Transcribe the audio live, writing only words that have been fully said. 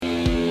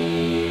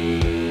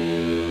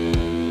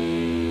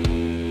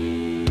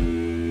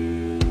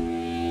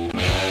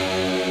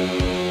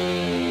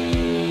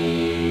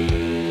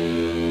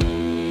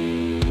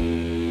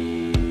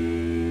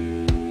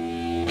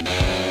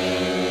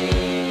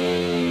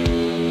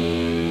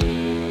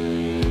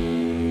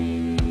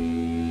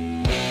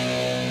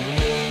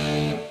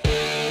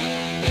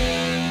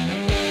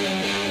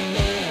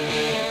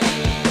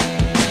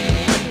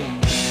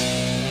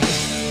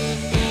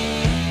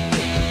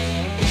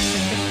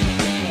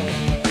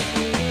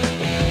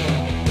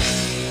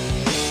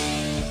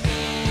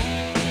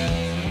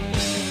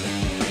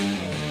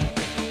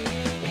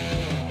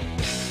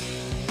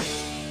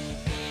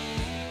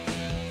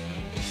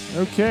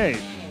Okay.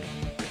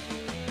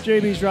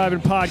 JB's Driving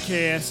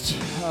Podcast.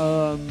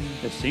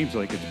 It seems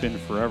like it's been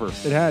forever.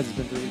 It has. It's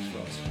been 3 weeks for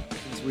us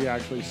since we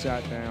actually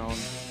sat down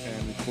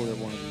and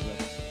recorded one of these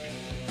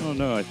episodes. Oh,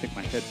 no, I think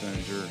my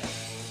headphones are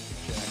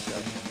Jacked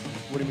up.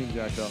 What do you mean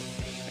jacked up?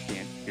 I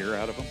can't hear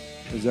out of them.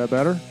 Is that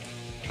better?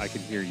 I can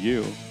hear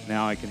you.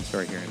 Now I can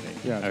start hearing me.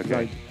 Yeah.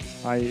 Okay.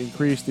 I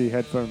increased the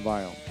headphone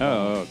volume.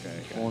 Oh,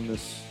 okay. On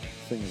this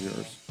thing of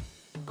yours.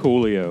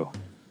 Coolio.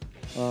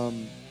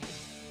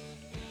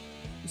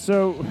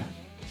 So,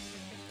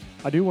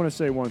 I do want to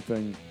say one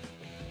thing.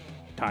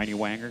 Tiny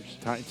Wangers.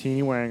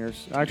 Teeny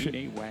Wangers. Actually,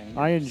 Teeny Wangers.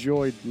 I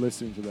enjoyed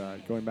listening to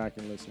that, going back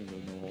and listening to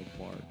No Holds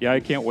Barred. Yeah, I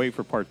can't wait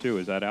for part 2.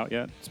 Is that out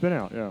yet? It's been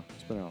out, yeah.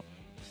 It's been out.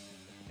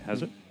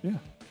 Has it? Yeah.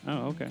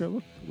 Oh, okay.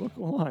 Okay, look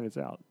online. It's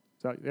out.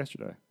 It's out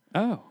yesterday.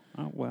 Oh,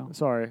 well.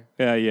 Sorry.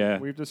 Yeah.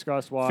 We've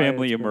discussed why.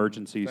 Family it's been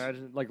emergencies.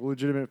 like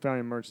legitimate family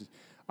emergencies.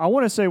 I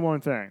want to say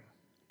one thing.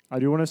 I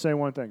do want to say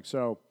one thing.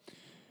 So,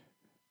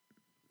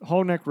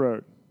 Whole Neck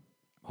Road.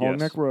 Whole Yes.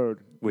 Neck Road.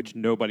 Which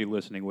nobody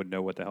listening would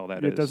know what the hell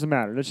that is. It doesn't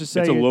matter. Let's just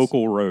say It's a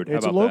local road. How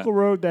It's a about local that?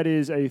 road that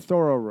is a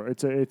thorough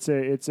road.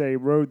 It's a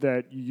road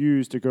that you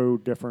use to go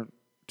different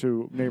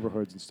to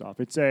neighborhoods and stuff.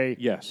 It's a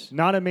Yes.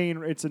 not a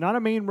main. It's not a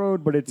main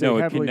road, but it's No, a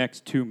it heavily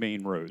connects 2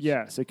 main roads.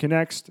 Yes, it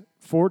connects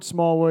Fort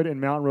Smallwood and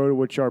Mountain Road,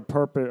 which are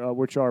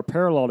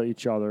parallel to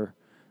each other,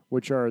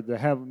 which are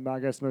I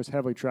guess most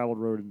heavily traveled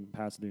road in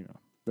Pasadena.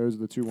 Those are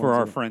the two ones. For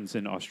our friends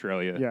in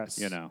Australia. Yes.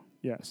 You know.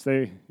 Yes,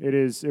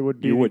 it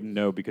would be. You wouldn't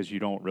know because you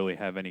don't really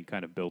have any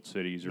kind of built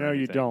cities or No, anything.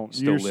 you don't.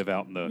 Still You're live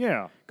out in the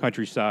Yeah,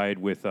 countryside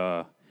with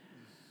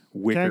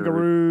wicker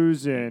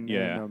kangaroos and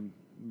Yeah. and,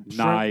 shrimp.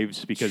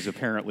 knives because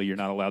apparently you're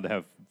not allowed to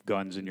have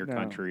guns in your No,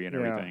 country and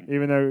yeah. everything.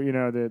 Even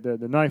though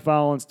the knife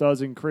violence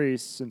does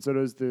increase, and so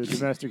does the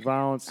domestic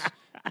violence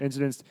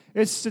incidents.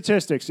 It's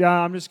statistics. Yeah,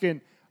 I'm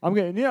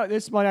getting.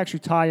 This might actually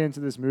tie into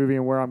this movie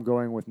and where I'm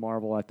going with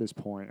Marvel at this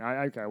point.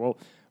 Okay, well,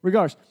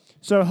 regardless.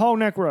 So Whole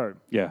Neck Road.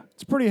 Yeah.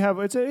 It's pretty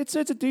heavy. It's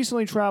a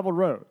decently traveled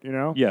road,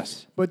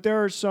 Yes. But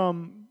there are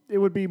some. It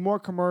would be more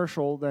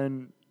commercial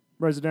than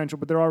residential,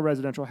 but there are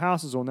residential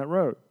houses on that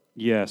road.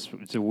 Yes.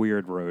 It's a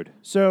weird road.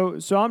 So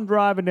I'm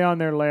driving down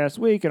there last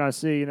week, and I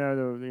see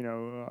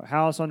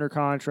house under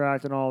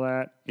contract and all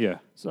that. Yeah.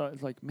 So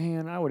it's like,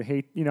 man, I would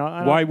hate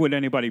Why would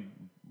anybody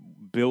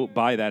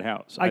buy that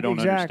house? I don't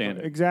understand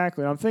it.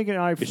 Exactly. I'm thinking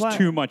It's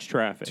too much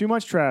traffic. Too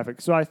much traffic.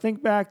 So I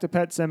think back to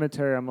Pet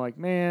Cemetery. I'm like,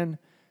 man,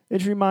 it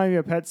just reminded me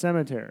of Pet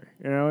Cemetery.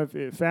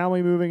 If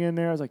family moving in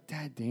there, I was like,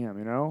 Dad,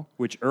 damn,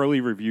 Which early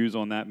reviews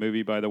on that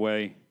movie, by the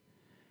way,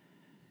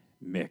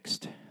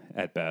 mixed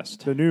at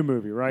best. The new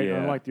movie, right? Yeah.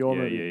 Unlike the old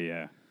movie.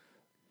 Yeah.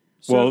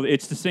 So- Well,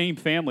 it's the same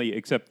family,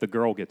 except the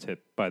girl gets hit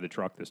by the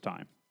truck this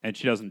time, and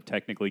she doesn't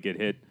technically get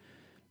hit.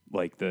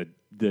 Like the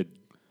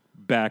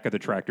back of the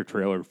tractor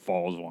trailer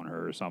falls on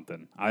her or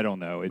something. I don't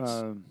know. It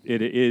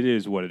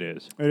is what it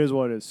is. It is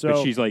what it is. So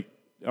But she's like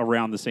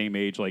around the same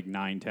age, like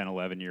 9, 10,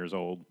 11 years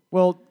old.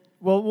 Well,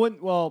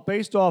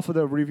 based off of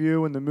the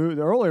review and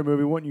the earlier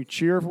movie, wouldn't you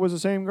cheer if it was the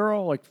same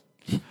girl? Like,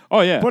 Oh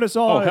yeah. put us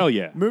all. Oh hell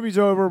yeah. Movie's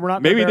over. We're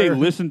not. Maybe gonna they bury-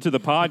 listened to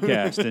the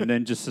podcast and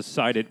then just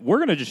decided we're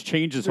going to just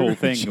change this whole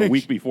thing a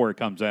week before it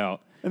comes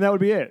out, and that would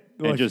be it.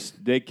 and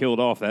they killed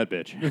off that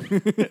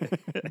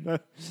bitch.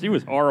 She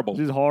was horrible.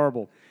 She's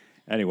horrible.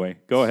 Anyway,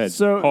 go ahead.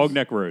 So Hog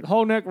Neck Road.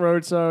 Whole Neck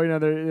Road. So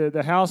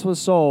the house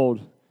was sold.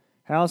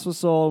 House was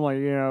sold.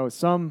 Like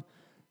some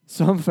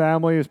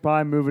family is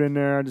probably moving in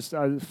there. Just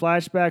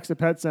flashbacks to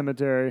Pet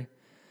Cemetery.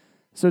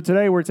 So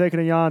today we're taking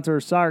a yacht to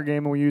a soccer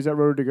game, and we use that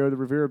road to go to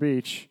Revere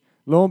Beach.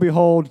 Lo and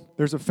behold,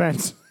 there's a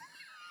fence.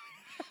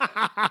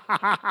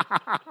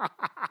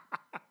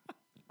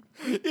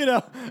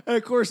 And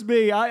of course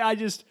me,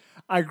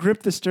 I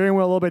grip the steering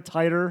wheel a little bit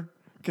tighter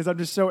because I'm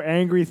just so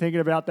angry thinking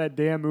about that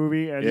damn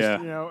movie. And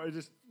it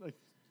just like.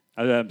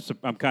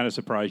 I'm kind of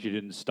surprised you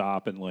didn't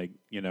stop and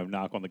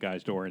knock on the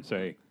guy's door and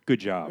say,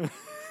 "Good job,"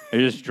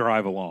 and just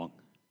drive along.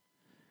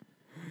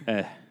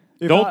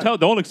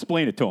 Don't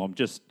explain it to him.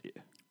 Just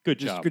good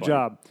job. Good buddy.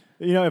 job.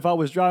 If I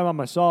was driving by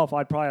myself,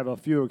 I'd probably have a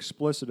few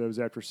explicitives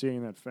after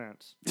seeing that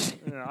fence.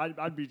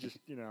 I'd be just,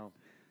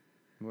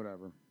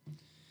 whatever.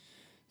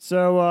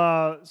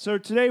 So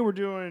today we're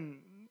doing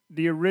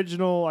the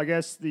original, I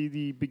guess,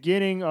 the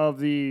beginning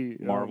of the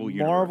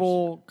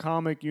Marvel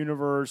comic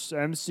universe,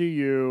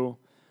 MCU,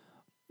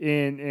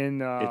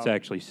 in It's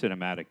actually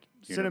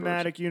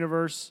cinematic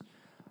universe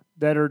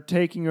that are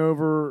taking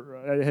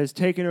over, has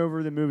taken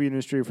over the movie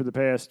industry for the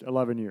past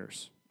 11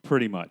 years.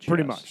 Pretty much.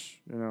 Pretty yes.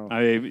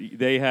 much.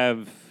 They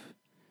have.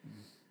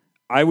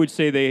 I would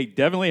say they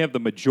definitely have the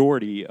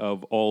majority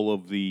of all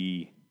of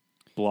the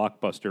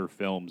blockbuster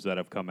films that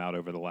have come out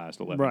over the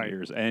last 11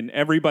 years, and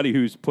everybody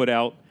who's put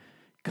out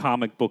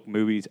comic book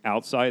movies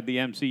outside the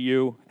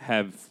MCU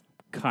have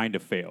kind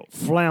of failed.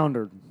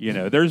 Floundered.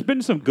 There's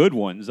been some good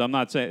ones. I'm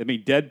not saying. I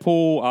mean,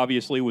 Deadpool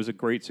obviously was a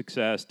great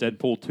success.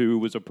 Deadpool 2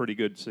 was a pretty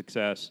good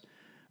success,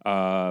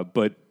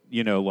 but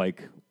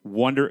like.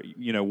 Wonder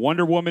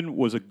Woman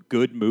was a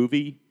good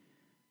movie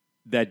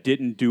that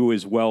didn't do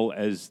as well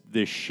as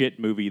this shit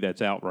movie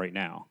that's out right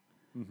now.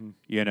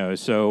 You know,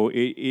 so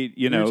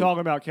You're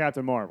talking about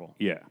Captain Marvel.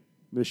 Yeah.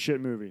 This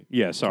shit movie.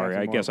 Yeah, sorry.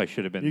 Captain I guess Marvel. I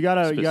should have been You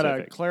gotta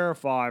specific.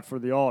 clarify for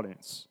the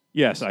audience.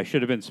 Yes, I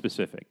should have been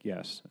specific.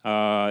 Yes.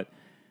 But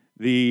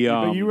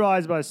you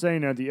realize by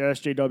saying that the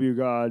SJW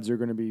gods are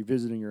going to be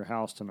visiting your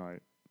house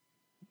tonight.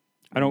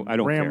 I don't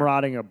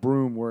ramrodding a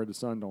broom where the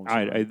sun don't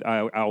shine.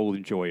 I'll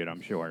enjoy it,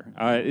 I'm sure.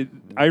 I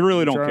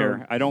really don't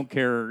care. I don't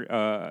care,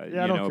 I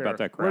don't care. about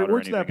that crowd or we're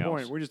anything to that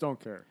point. else. We just don't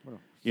care.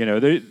 You know,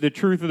 the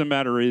truth of the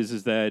matter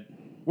is that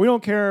we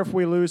don't care if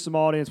we lose some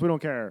audience. We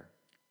don't care.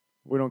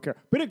 We don't care.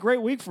 Been a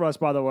great week for us,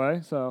 by the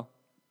way. So,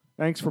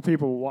 thanks for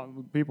people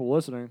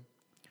listening.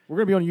 We're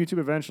gonna be on YouTube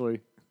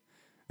eventually.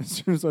 As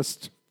soon as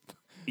us.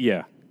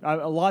 Yeah.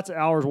 Lots of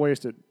hours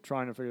wasted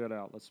trying to figure that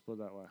out. Let's put it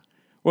that way.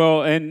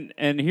 Well,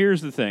 and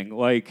here's the thing,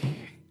 like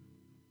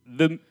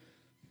the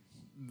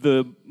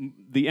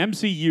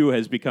MCU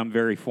has become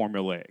very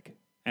formulaic,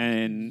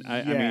 and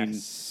I mean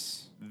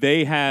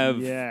they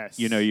have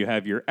you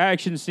have your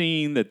action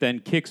scene that then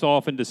kicks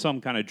off into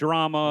some kind of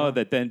drama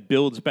that then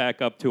builds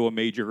back up to a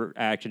major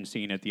action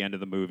scene at the end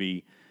of the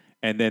movie,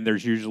 and then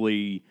there's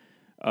usually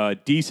a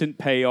decent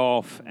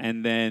payoff,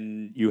 and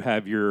then you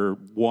have your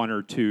 1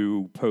 or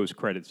 2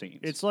 post-credit scenes.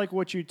 It's like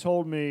what you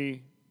told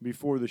me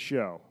before the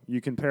show.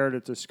 You compared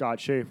it to Scott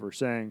Schaefer,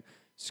 saying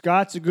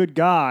Scott's a good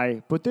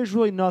guy, but there's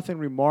really nothing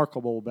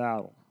remarkable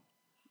about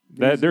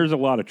him. There's a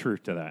lot of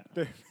truth to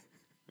that.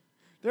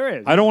 There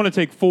is. I don't want to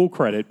take full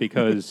credit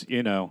because,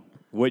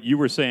 what you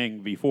were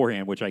saying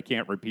beforehand, which I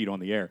can't repeat on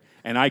the air,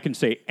 and I can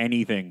say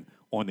anything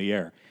on the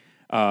air.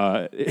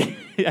 I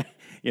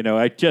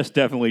just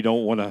definitely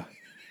don't want to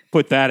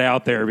put that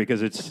out there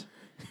because it's,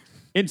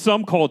 in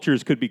some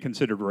cultures, could be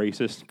considered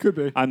racist. Could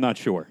be. I'm not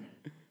sure.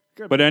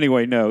 But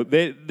anyway, no,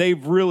 they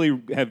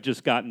really have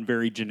just gotten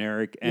very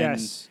generic.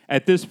 And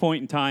at this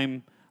point in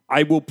time,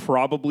 I will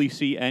probably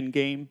see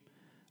Endgame.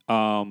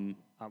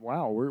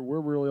 Wow, we're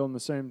really on the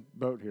same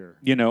boat here.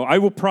 I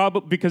will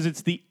probably, because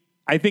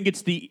I think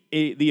it's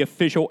the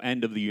official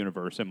end of the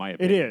universe, in my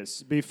opinion. It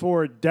is,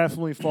 before it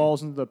definitely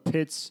falls into the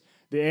pits,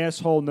 the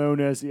asshole known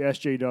as the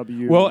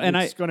SJW. Well, and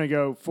it's going to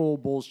go full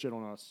bullshit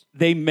on us.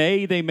 They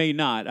may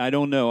not. I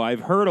don't know. I've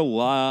heard a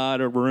lot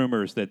of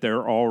rumors that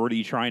they're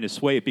already trying to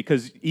sway it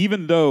because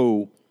even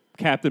though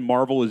Captain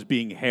Marvel is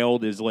being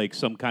hailed as like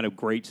some kind of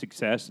great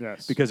success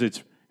because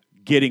it's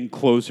getting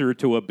closer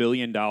to $1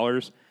 billion,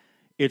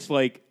 it's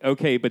like,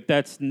 okay, but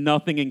that's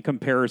nothing in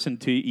comparison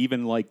to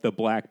even like the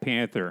Black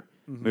Panther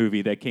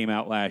movie that came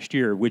out last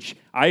year, which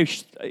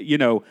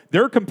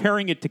they're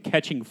comparing it to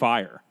Catching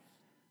Fire.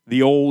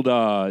 The old,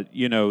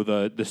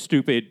 the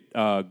stupid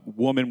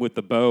woman with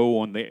the bow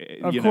on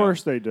the. Of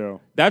course they do.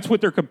 That's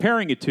what they're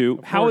comparing it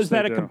to. How is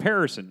that a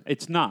comparison?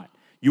 It's not.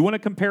 You want to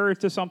compare it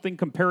to something?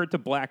 Compare it to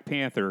Black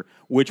Panther,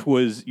 which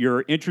was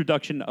your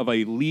introduction of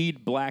a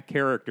lead black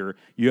character.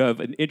 You have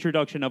an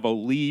introduction of a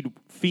lead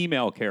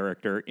female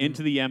character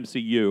into the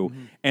MCU,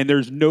 and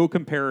there's no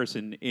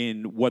comparison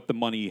in what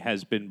money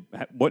has been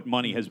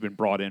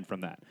brought in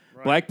from that.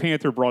 Right. Black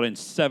Panther brought in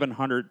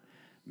 $700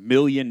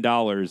 million.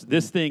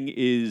 This thing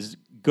is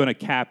going to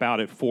cap out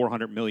at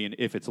 $400 million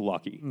if it's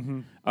lucky.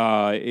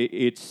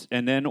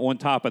 And then on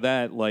top of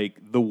that,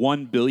 like the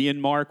 1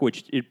 billion mark,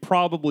 which it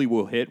probably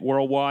will hit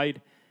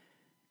worldwide.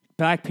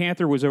 Black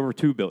Panther was over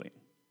 2 billion.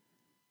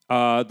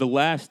 The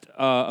last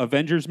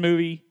Avengers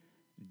movie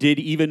did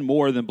even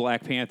more than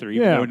Black Panther,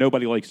 even though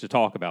nobody likes to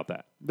talk about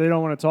that. They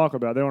don't want to talk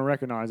about it. They don't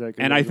recognize that.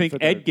 And I think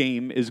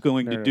Endgame is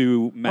going to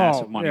do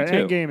massive money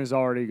too. Endgame is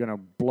already going to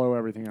blow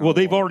everything out. Well,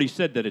 they've already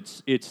said that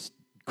it's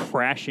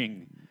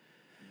crashing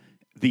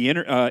the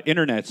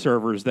internet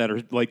servers that are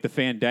like the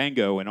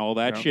Fandango and all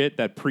that shit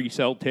that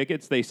pre-sell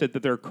tickets. They said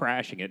that they're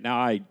crashing it.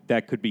 Now,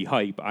 that could be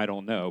hype. I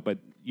don't know. But,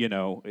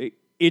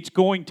 it's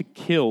going to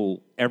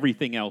kill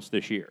everything else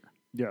this year.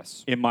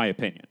 Yes. In my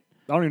opinion.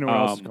 I don't even know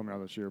what else is coming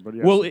out this year. But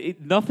yes. Well,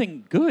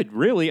 nothing good,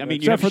 really. I mean,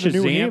 except you have for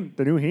Shazam.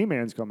 the new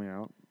He-Man's coming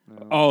out.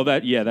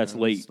 That's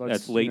late.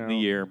 That's late in the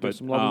year.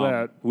 But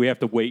we have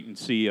to wait and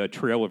see a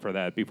trailer for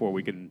that before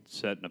we can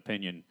set an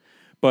opinion.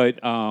 But,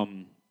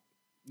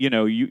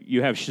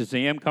 you have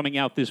Shazam coming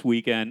out this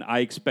weekend. I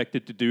expect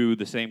it to do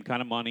the same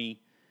kind of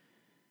money,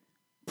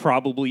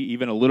 probably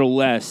even a little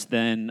less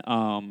than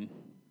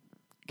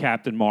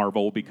Captain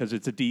Marvel because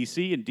it's a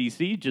DC, and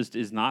DC just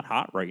is not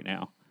hot right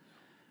now,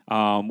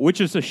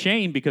 which is a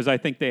shame because I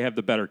think they have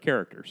the better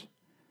characters.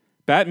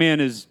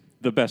 Batman is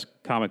the best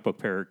comic book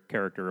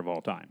character of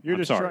all time. You're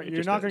not going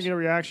to get a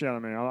reaction out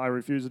of me. I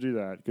refuse to do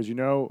that because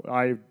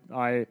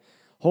I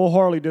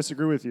wholeheartedly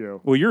disagree with you.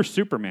 Well, you're a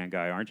Superman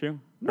guy, aren't you?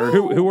 No. Or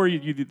who are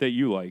you that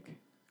you like?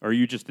 Or are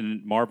you just a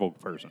Marvel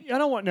person?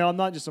 I'm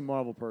not just a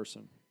Marvel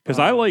person. Because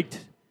I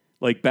liked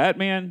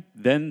Batman,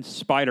 then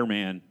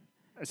Spider-Man,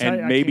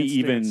 and maybe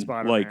even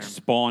like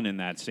Spawn in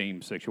that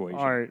same situation.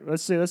 All right,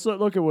 let's see. Let's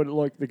look at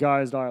what the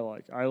guys that I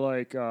like. I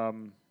like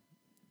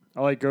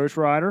Ghost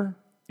Rider.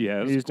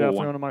 Yeah, he's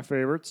definitely one of my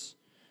favorites.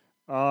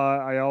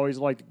 I always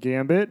liked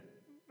Gambit.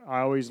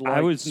 I was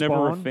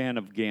never a fan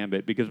of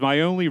Gambit because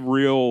my only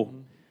real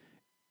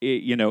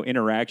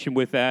interaction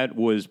with that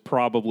was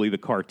probably the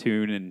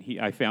cartoon, and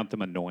I found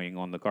him annoying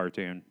on the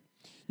cartoon.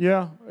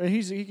 Yeah,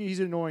 he's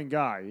an annoying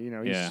guy.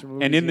 He's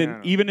from and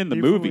even in the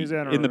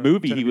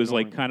movie, he was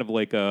like kind of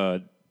like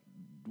a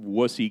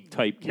wussy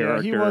type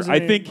character. Yeah, I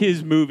think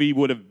his movie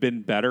would have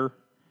been better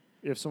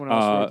if someone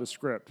else wrote the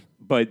script.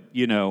 But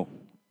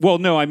well,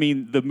 no, I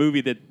mean the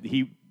movie that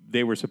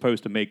they were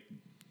supposed to make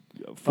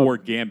for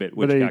Gambit,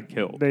 which got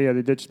killed. They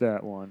ditched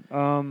that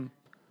one.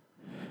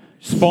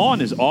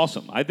 Spawn is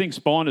awesome. I think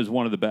Spawn is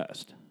one of the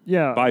best.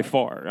 Yeah, by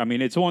far. I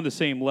mean, it's on the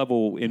same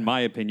level, in my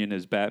opinion,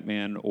 as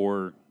Batman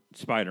or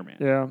Spider-Man.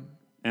 Yeah,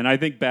 and I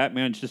think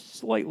Batman's just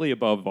slightly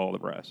above all the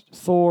rest.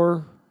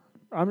 Thor,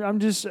 I'm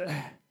just.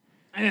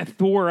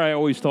 Thor, I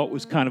always thought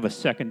was kind of a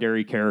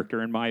secondary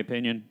character, in my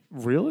opinion.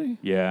 Really?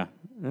 Yeah.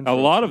 A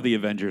lot of the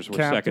Avengers were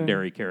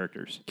secondary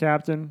characters.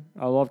 Captain.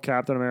 I love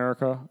Captain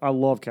America.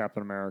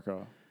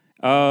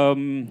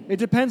 It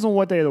depends on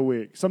what day of the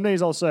week. Some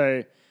days I'll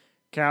say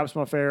Cap's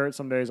my favorite.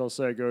 Some days I'll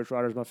say Ghost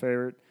Rider's my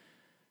favorite.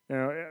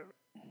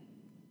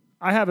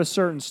 I have a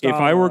certain style. If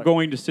I were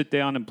going to sit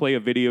down and play a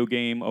video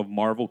game of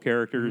Marvel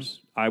characters,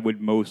 I would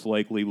most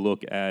likely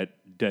look at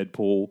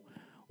Deadpool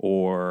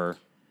or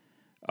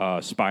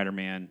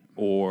Spider-Man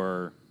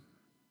or,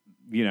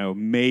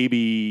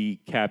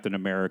 maybe Captain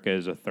America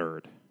as a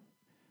third.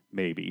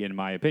 Maybe, in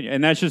my opinion.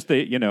 And that's just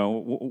I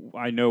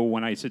know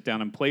when I sit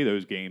down and play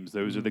those games,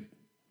 those are the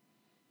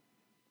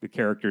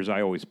characters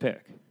I always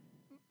pick.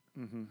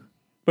 Mm-hmm.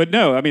 But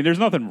no, I mean, there's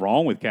nothing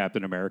wrong with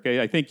Captain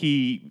America. I think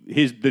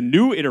the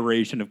new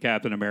iteration of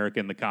Captain America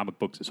in the comic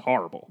books is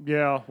horrible.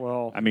 Yeah,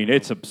 well, I mean,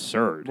 it's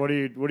absurd. What are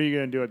you going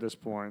to do at this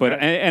point? But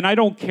and I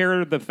don't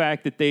care the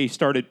fact that they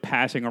started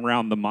passing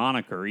around the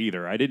moniker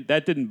either.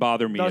 That didn't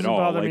bother me at all.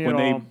 Bother me when at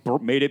they all.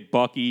 Made it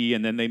Bucky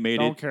and then they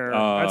made don't care.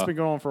 That's been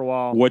going for a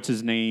while. What's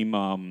his name?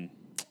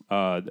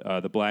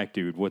 The black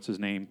dude. What's his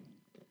name?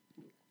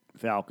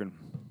 Falcon,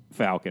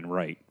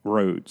 right?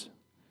 Rhodes.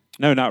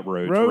 No, not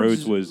Rhodes.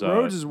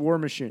 Rhodes is War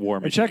Machine.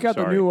 And check out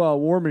the new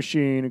War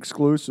Machine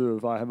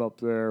exclusive I have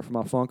up there for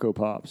my Funko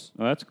Pops.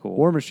 Oh, that's cool.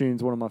 War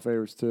Machine's one of my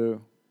favorites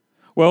too.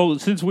 Well,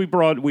 since we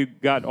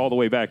got all the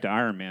way back to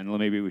Iron Man,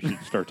 maybe we should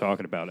start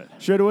talking about it.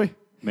 Should we?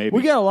 Maybe.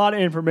 We got a lot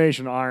of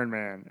information on Iron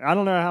Man. I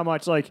don't know how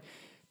much.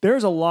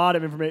 There's a lot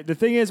of information. The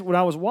thing is, when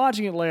I was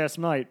watching it last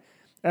night,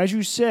 as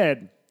you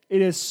said,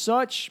 it is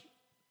such.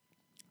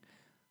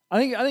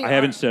 I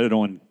haven't said it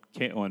on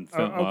film,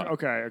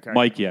 okay.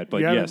 Mike yet, but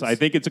yes, I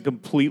think it's a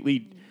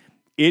completely.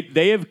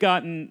 They have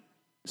gotten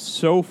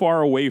so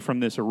far away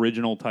from this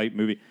original type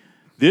movie.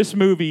 This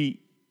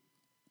movie,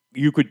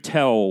 you could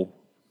tell,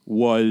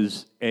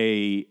 was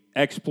a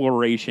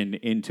exploration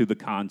into the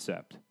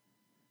concept.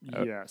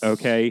 Yes.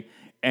 Okay,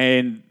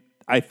 and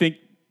I think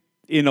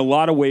in a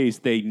lot of ways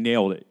they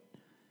nailed it.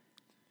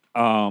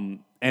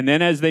 And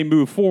then as they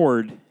move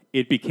forward,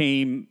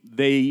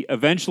 they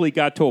eventually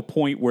got to a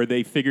point where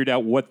they figured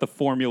out what the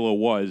formula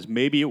was.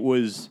 Maybe it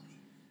was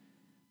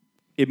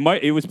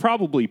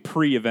probably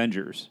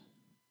pre-Avengers.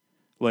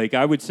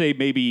 I would say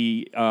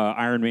maybe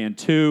Iron Man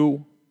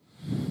 2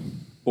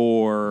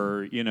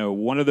 or,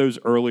 one of those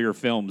earlier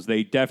films.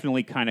 They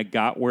definitely kind of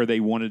got where they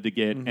wanted to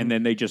get, and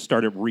then they just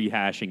started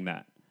rehashing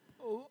that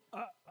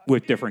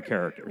with different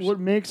characters. What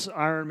makes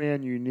Iron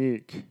Man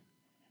unique,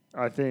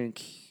 I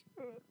think,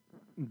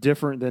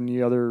 different than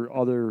the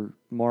other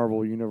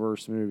Marvel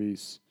Universe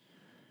movies,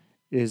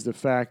 is the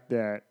fact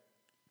that,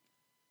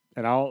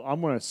 and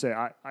I'm going to say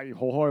I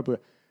wholeheartedly,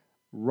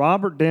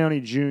 Robert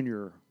Downey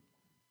Jr.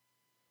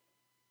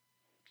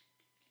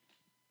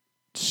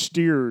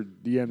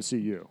 steered the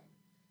MCU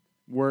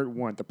where it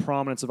went, the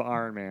prominence of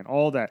Iron Man,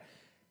 all that.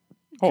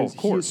 Oh, of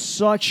course, he's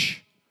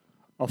such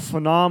a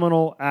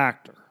phenomenal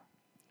actor.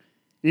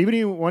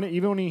 Even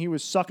when he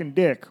was sucking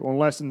dick on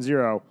Less Than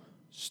Zero,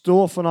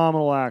 still a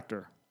phenomenal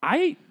actor.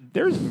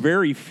 There's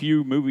very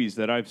few movies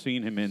that I've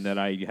seen him in that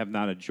I have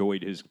not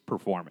enjoyed his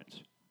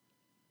performance.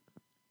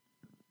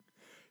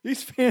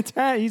 He's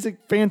fantastic. He's a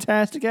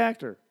fantastic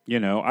actor.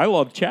 I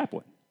love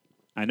Chaplin.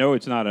 I know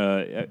it's not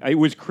it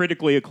was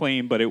critically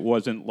acclaimed, but it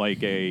wasn't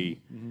like a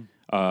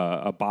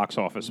box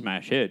office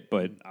smash hit.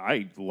 But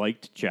I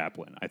liked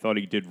Chaplin. I thought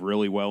he did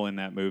really well in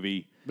that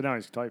movie. But now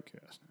he's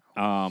typecast.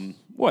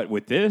 What,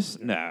 with this?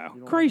 No.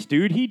 Christ,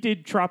 dude, he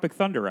did Tropic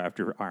Thunder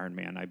after Iron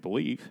Man, I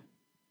believe.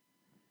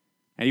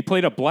 And he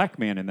played a black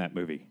man in that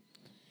movie.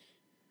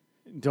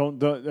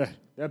 That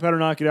better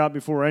not get out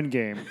before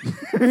Endgame.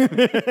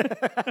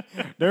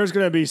 There's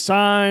going to be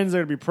signs.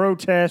 There's going to be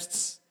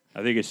protests.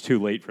 I think it's too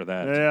late for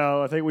that.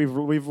 Yeah, I think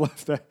we've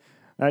left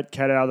that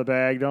cat out of the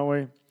bag, don't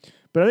we?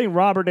 But I think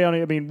Robert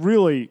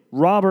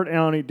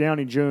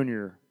Downey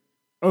Jr.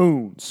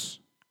 owns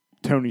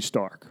Tony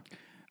Stark.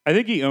 I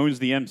think he owns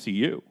the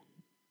MCU.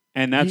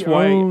 And that's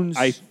why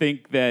I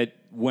think that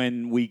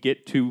when we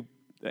get to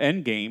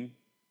Endgame,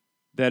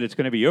 that it's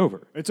going to be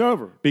over. It's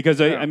over.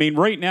 Because, I mean,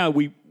 right now,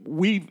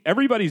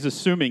 everybody's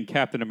assuming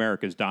Captain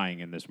America's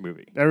dying in this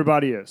movie.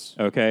 Everybody is.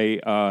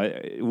 Okay?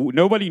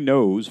 Nobody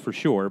knows for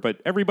sure,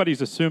 but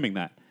everybody's assuming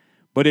that.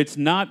 But it's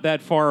not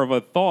that far of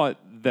a thought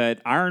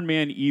that Iron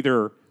Man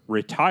either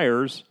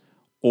retires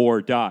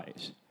or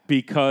dies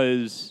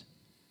because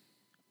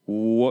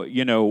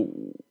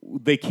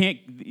they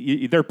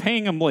can't. They're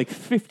paying him like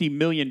 $50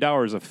 million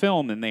a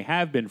film, and they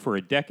have been for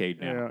a decade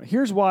now. Yeah.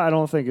 Here's why I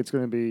don't think it's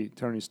going to be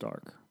Tony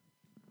Stark.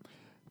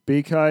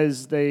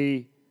 Because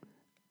I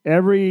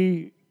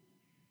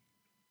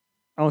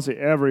won't say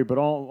every, but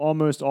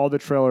almost all the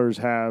trailers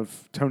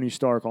have Tony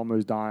Stark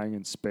almost dying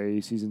in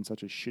space. He's in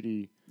such a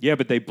shitty. Yeah,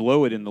 but they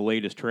blow it in the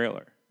latest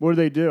trailer. What do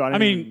they do? I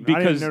didn't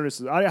because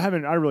notice. I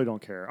really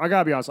don't care. I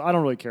gotta be honest. I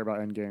don't really care about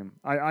Endgame.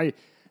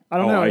 I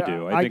don't know. I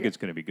do. I think it's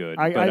going to be good,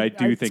 but I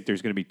do think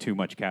there's going to be too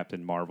much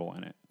Captain Marvel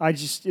in it.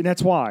 And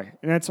that's why.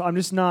 I'm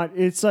just not.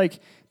 It's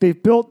like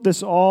they've built this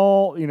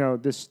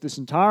this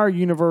entire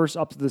universe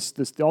up to this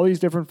all these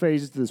different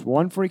phases to this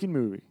one freaking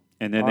movie.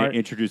 And then they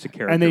introduce a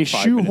character and they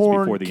 5 minutes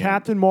before shoehorn the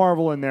Captain end.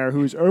 Marvel in there,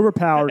 who's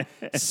overpowered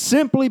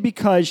simply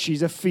because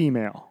she's a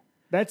female.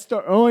 That's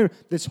the only.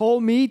 This whole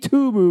Me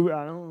Too movie.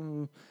 I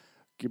don't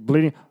get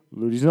bleeding.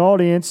 Losing an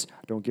audience.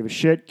 I don't give a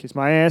shit. Kiss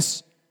my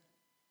ass.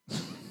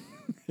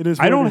 It is.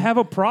 I don't have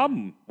a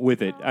problem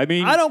with it. I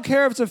mean, I don't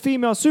care if it's a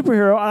female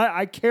superhero.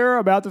 I care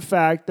about the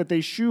fact that they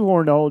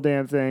shoehorned the whole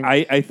damn thing.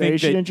 I think they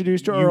should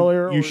introduce her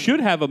earlier. You should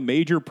have a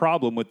major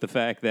problem with the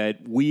fact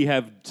that we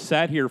have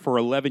sat here for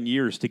 11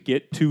 years to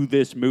get to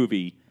this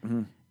movie.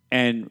 Mm-hmm.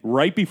 And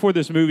right before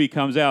this movie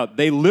comes out,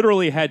 they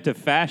literally had to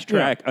fast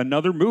track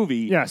another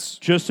movie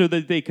just so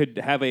that they could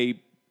have a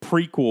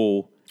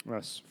prequel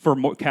for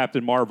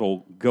Captain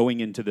Marvel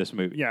going into this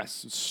movie.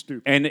 Yes, it's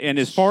stupid. And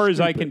as far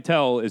as I can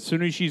tell, as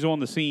soon as she's on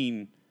the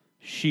scene,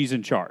 she's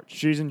in charge.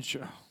 She's in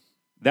charge.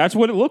 That's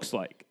what it looks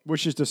like.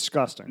 Which is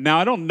disgusting. Now,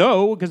 I don't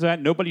know because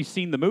nobody's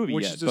seen the movie yet.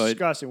 Which is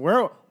disgusting.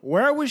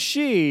 Where was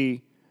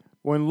she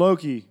when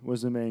Loki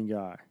was the main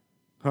guy?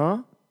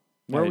 Huh?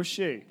 Where was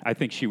she? I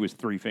think she was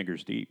 3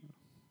 fingers deep.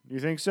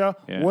 You think so?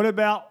 Yeah. What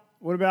about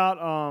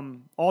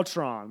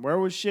Ultron? Where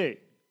was she?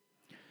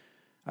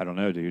 I don't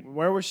know, dude.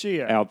 Where was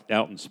she at?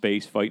 Out in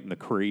space fighting the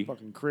Kree.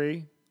 Fucking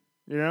Kree.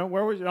 You know,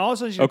 where was? And all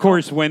of a sudden, of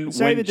course, when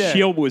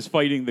Shield was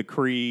fighting the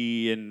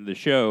Kree in the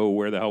show,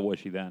 where the hell was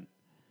she then?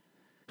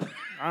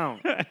 I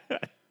don't.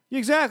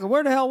 Exactly.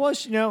 Where the hell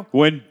was she? You know,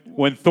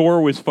 when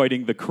Thor was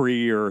fighting the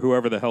Kree or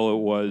whoever the hell it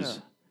was,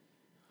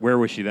 where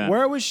was she then?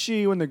 Where was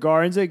she when the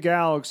Guardians of the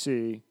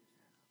Galaxy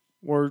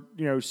were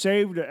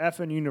saved the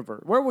effing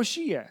universe? Where was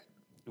she at?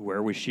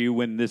 Where was she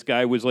when this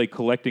guy was like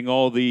collecting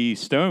all the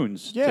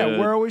stones? Yeah,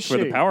 where was she?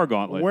 For the Power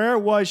Gauntlet.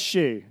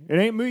 Too. It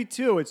ain't Me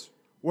Too. It's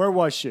where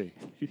was she?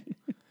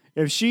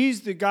 If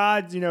she's the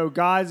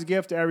God's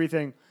gift to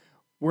everything,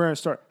 we're gonna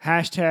start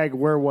hashtag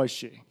where was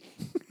she?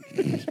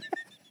 Jesus.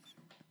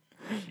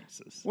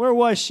 Where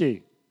was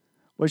she?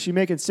 Was she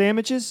making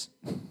sandwiches?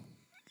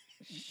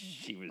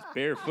 She was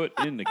barefoot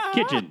in the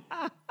kitchen.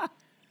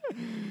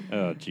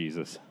 Oh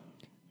Jesus!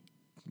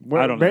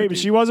 I don't know. Maybe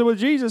she wasn't with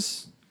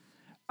Jesus.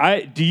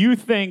 Do you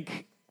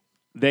think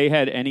they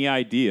had any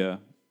idea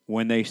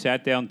when they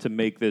sat down to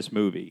make this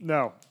movie?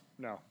 No.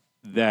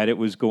 That it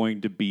was going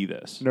to be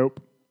this?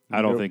 Nope.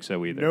 I don't think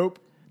so either. Nope.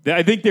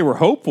 I think they were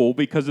hopeful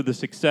because of the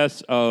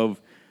success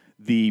of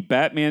the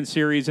Batman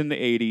series in the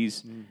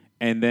 80s,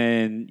 and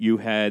then you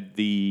had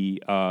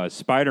the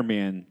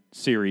Spider-Man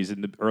series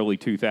in the early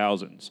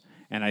 2000s.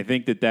 And I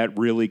think that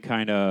really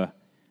kind of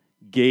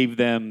gave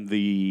them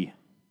the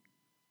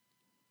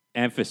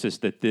emphasis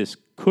that this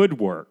could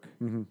work.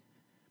 Mm-hmm.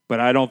 But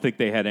I don't think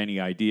they had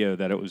any idea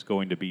that it was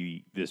going to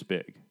be this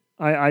big.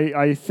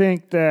 I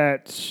think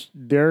that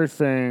their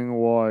thing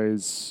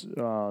was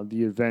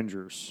the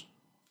Avengers.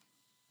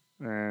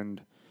 And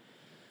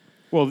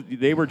well,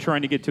 they were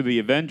trying to get to the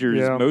Avengers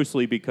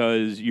mostly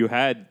because you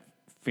had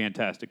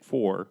Fantastic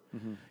Four,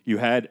 you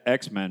had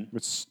X-Men,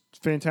 which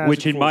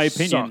in my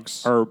opinion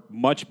are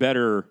much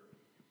better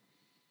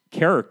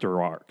character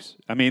arcs.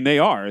 I mean, they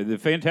are. The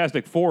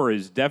Fantastic Four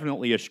is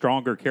definitely a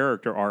stronger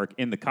character arc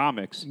in the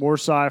comics. More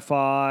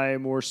sci-fi,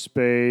 more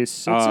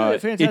space.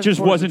 It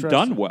just wasn't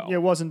done well. Yeah,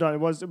 it wasn't done. It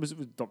was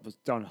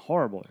done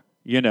horribly.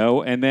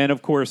 And then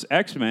of course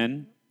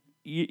X-Men.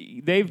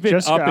 They've been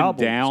Jessica up and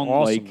Alba's down.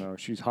 Awesome, though.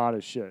 She's hot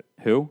as shit.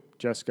 Who?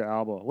 Jessica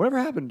Alba. Whatever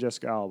happened to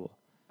Jessica Alba?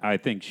 I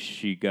think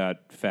she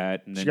got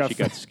fat and then she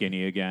got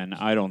skinny again.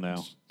 I don't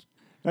know.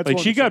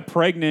 That's she got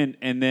pregnant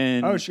and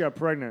then... Oh, she got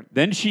pregnant.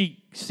 Then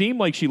she seemed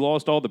like she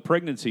lost all the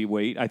pregnancy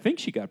weight. I think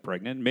she got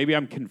pregnant. Maybe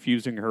I'm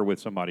confusing her with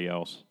somebody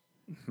else.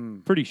 Mm-hmm.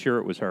 Pretty sure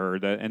it was her.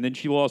 And then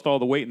she lost all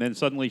the weight and then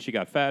suddenly she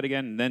got fat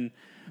again. And then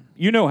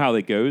you know how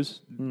that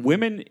goes. Mm-hmm.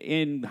 Women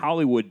in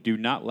Hollywood do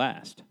not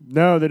last.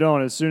 No, they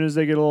don't. As soon as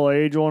they get a little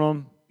age on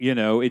them.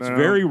 It's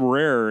very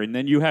rare. And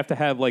then you have to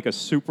have like a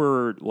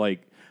super...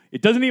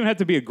 It doesn't even have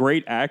to be a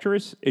great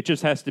actress. It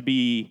just has to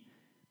be...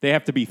 They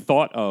have to be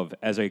thought of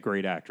as a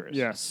great actress.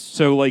 Yes.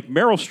 So, like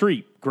Meryl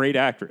Streep, great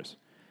actress.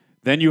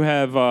 Then you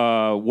have,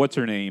 what's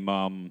her name?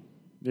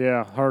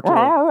 Yeah, her too.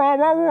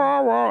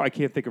 I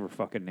can't think of her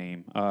fucking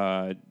name.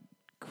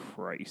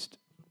 Christ.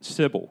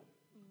 Sybil.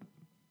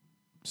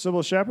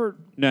 Sybil Shepherd?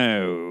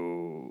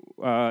 No.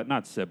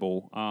 Not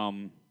Sybil.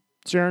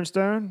 Sharon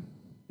Stone?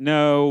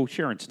 No,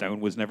 Sharon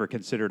Stone was never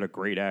considered a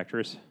great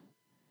actress.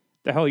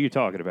 The hell are you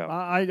talking about?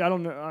 I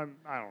don't know. I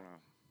don't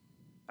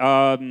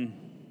know.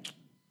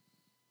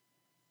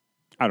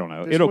 I don't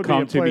know. This It'll would be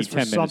come a to me place for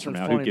 10 minutes from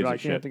something now. funny, Who gives but a I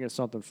can't shit? think of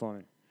something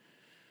funny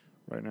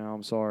right now.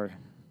 I'm sorry.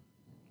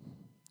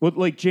 Well,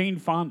 like Jane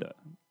Fonda.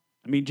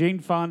 I mean, Jane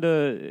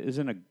Fonda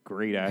isn't a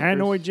great actress.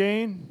 Hanoi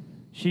Jane?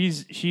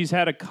 She's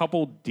had a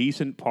couple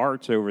decent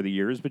parts over the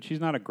years, but she's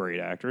not a great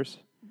actress.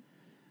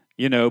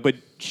 You know, but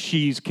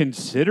she's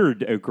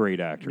considered a great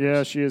actress.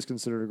 Yeah, she is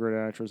considered a great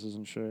actress,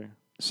 isn't she?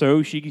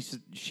 So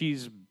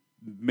she's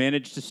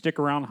managed to stick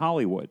around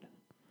Hollywood.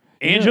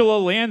 Angela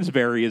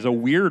Lansbury is a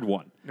weird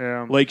one.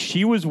 Yeah. Like,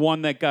 she was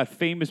one that got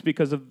famous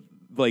because of,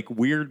 like,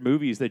 weird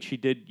movies that she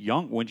did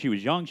when she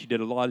was young. She did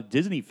a lot of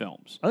Disney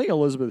films. I think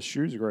Elizabeth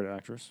Shue's a great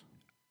actress.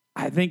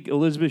 I think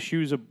Elizabeth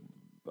Shue's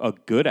a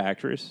good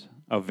actress,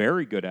 a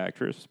very good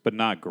actress, but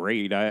not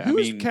great.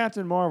 Who's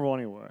Captain Marvel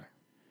anyway?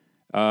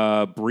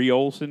 Brie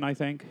Olson, I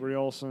think. Brie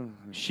Olson.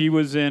 She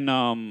was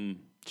in.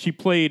 She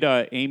played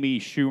Amy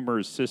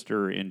Schumer's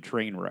sister in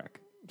Trainwreck,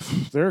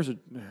 There's a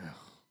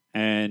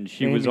and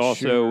she Amy was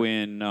also Schumer.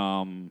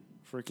 in.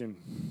 freaking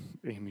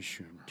Amy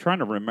Schumer. Trying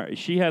to remember,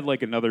 she had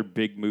like another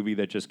big movie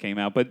that just came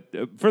out, but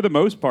for the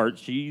most part,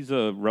 she's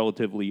a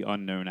relatively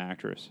unknown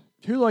actress.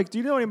 Do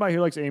you know anybody who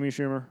likes Amy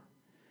Schumer?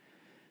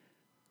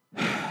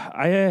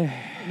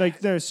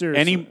 No,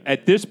 seriously.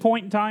 At this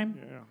point in time,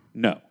 Yeah.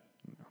 no.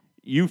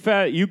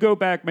 You go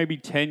back maybe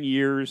 10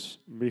 years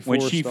Before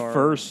when she Star.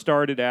 first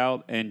started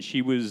out, and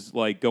she was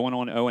like going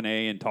on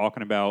O&A and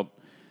talking about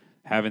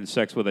having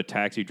sex with a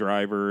taxi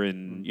driver,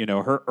 and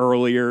her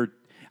earlier.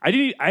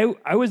 I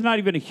was not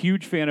even a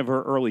huge fan of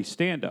her early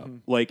stand up.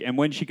 And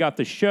when she got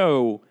the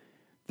show,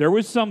 there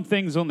was some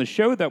things on the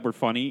show that were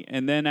funny,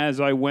 and then as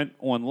I went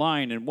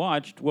online and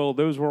watched, well,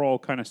 those were all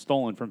kind of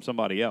stolen from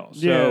somebody else.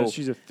 Yeah, So,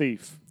 she's a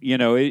thief.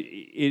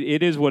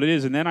 it is what it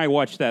is. And then I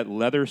watched that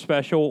Leather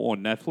special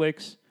on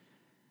Netflix,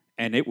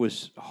 and it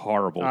was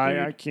horrible.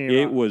 I dude. can't.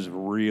 It was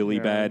really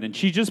bad. And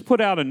she just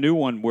put out a new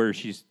one where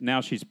she's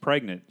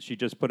pregnant. She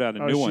just put out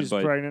a new one, She's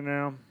but pregnant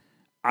now.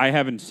 I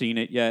haven't seen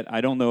it yet. I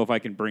don't know if I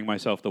can bring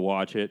myself to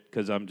watch it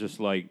because I'm just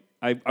like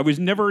I was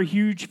never a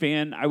huge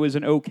fan. I was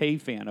an okay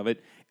fan of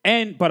it,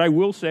 but I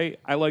will say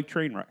I like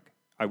Trainwreck.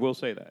 I will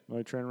say that.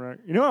 Like Trainwreck.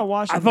 You know what I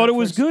watched? I on thought it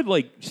was Netflix? good.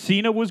 Like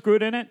Cena was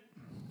good in it.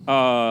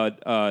 God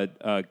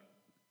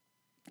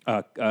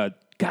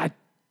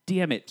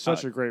damn it!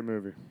 Such a great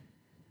movie.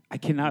 I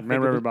cannot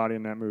Remember think of everybody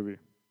in that movie.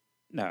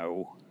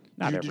 No,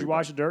 not Did you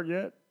watch The Dirt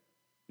yet?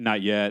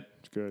 Not yet.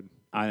 It's good.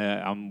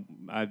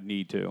 I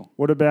need to.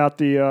 What about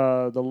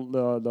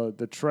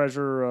the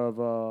treasure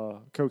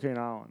of Cocaine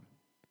Island?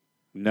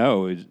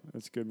 No,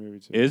 That's a good movie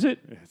too. is it?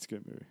 Yeah, it's a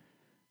good movie.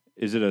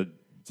 Is it a?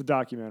 It's a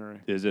documentary.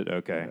 Is it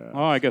okay? Yeah,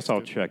 Oh, I guess I'll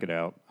good. check it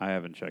out. I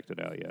haven't checked it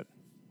out yet.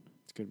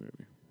 It's a good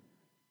movie.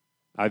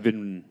 I've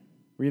been.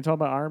 Were you talking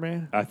about Iron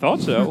Man? I thought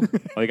so.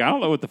 Like I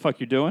don't know what the fuck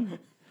you're doing.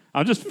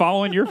 I'm just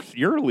following your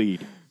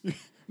lead.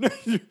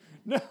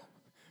 No.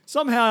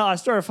 Somehow I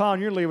started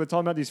following your lead with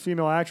talking about these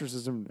female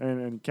actresses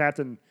and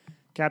Captain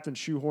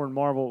Shoehorn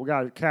Marvel. We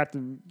got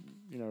Captain,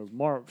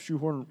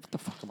 Shoehorn. What the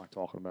fuck am I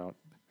talking about?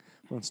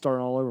 I'm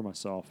starting all over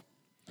myself.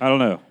 I don't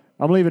know.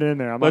 I'm leaving it in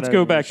there. Let's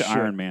go back to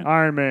Iron Man.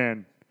 Iron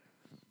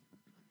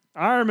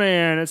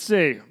Man. Let's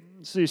see.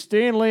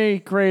 Stan Lee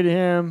created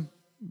him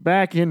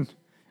back in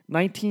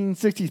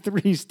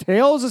 1963's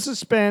Tales of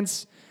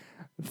Suspense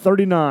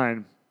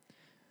 39.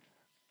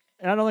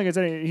 And I don't think it's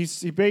any.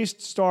 He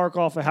based Stark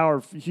off of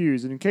Howard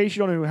Hughes. And in case you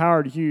don't know who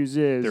Howard Hughes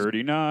is,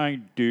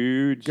 39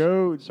 dudes.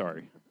 Go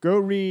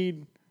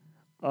read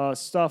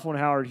stuff on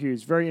Howard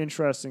Hughes. Very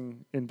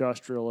interesting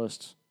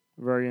industrialist.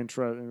 Very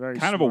interesting. Very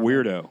Kind of a smart.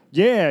 weirdo.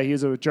 Yeah,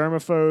 he's a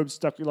germaphobe.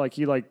 Stuck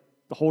he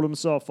hold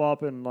himself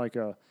up in like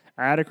a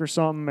attic or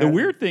something. The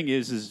weird thing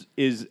is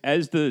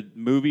as the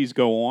movies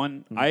go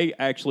on, I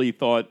actually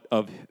thought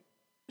of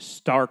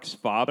Stark's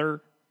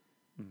father,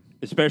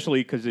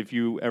 especially because if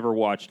you ever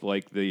watched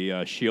like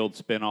the Shield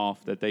spinoff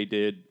that they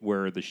did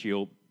where the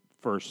Shield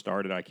first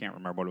started, I can't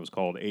remember what it was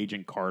called,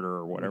 Agent Carter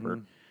or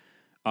whatever.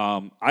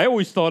 I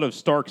always thought of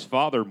Stark's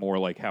father more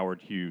like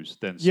Howard Hughes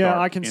than Stark. Yeah,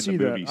 I can in see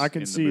the that. movies, I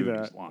can in the see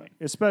movies that. line.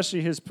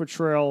 Especially his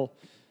portrayal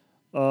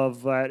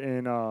of that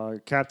in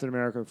Captain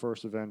America: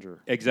 First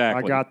Avenger.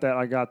 Exactly. I got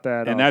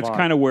that. And that's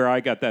kind of where I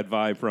got that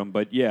vibe from.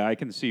 But yeah, I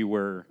can see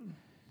where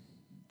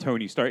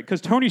Tony Stark, because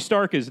Tony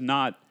Stark is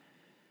not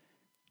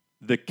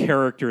the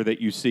character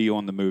that you see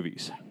on the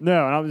movies.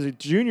 No, and I was a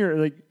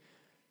junior.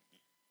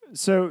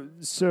 So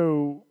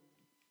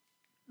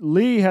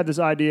Lee had this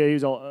idea. He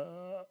was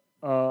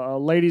a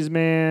ladies'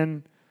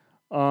 man,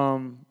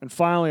 and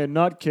finally a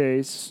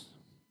nutcase.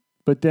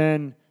 But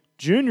then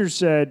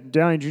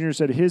Downey Jr.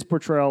 said his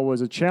portrayal was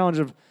a challenge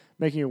of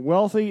making a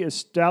wealthy,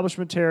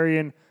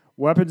 establishmentarian,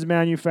 weapons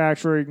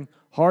manufacturing,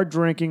 hard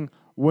drinking,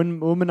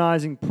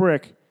 womanizing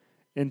prick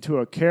into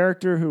a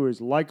character who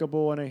is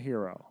likable and a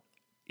hero.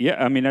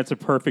 Yeah, I mean, that's a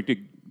perfect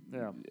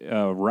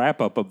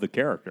wrap-up of the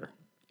character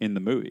in the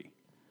movie.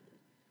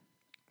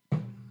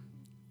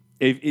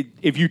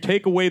 If you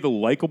take away the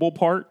likable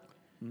part,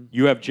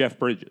 you have Jeff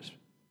Bridges.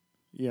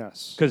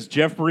 Yes. Because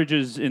Jeff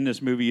Bridges in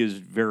this movie is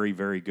very,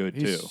 very good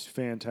too. He's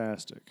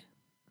fantastic.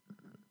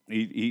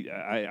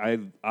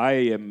 I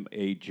am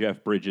a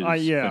Jeff Bridges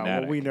fanatic.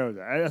 Well, we know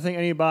that. I think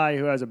anybody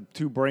who has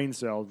two brain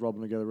cells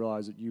rubbing together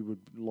realize that you would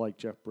like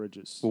Jeff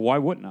Bridges. Well, why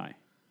wouldn't I?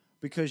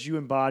 Because you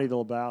embody the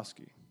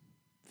Lebowski.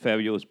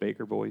 Fabulous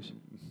Baker Boys.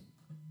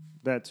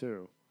 That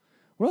too.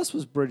 What else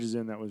was Bridges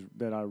in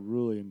that I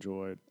really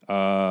enjoyed?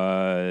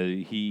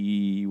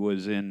 He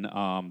was in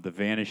The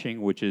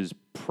Vanishing, which is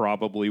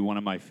probably one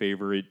of my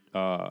favorite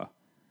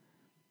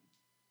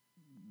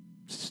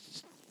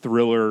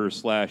thriller /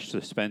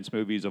 suspense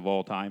movies of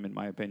all time, in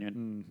my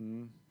opinion.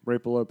 Mm-hmm.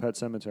 Right below Pet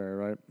Sematary,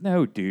 right?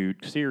 No,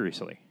 dude,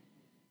 seriously.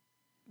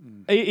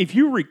 If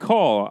you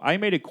recall, I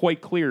made it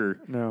quite clear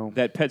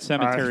that Pet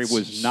Sematary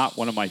was not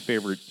one of my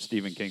favorite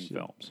Stephen King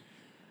films.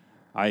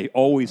 I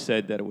always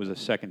said that it was a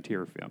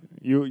second-tier film.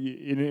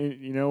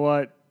 You know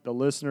what? The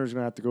listener's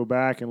going to have to go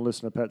back and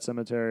listen to Pet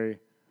Sematary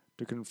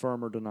to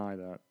confirm or deny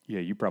that. Yeah,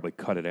 you probably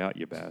cut it out,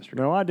 you bastard.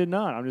 No, I did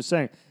not. I'm just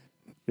saying,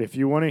 if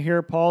you want to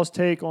hear Paul's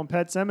take on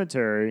Pet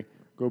Sematary,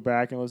 go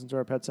back and listen to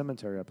our Pet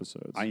Sematary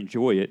episodes. I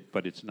enjoy it,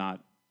 but it's not.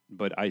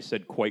 But I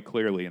said quite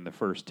clearly in the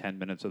first 10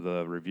 minutes of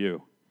the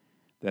review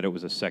that it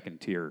was a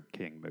second-tier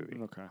King movie.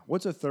 Okay.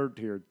 What's a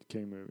third-tier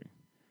King movie?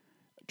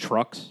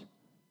 Trucks,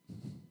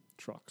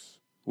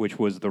 which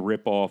was the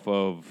rip-off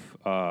of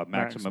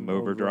Maximum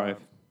Overdrive.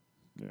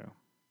 Yeah.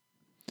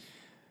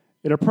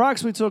 It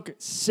approximately took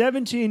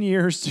 17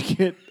 years to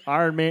get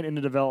Iron Man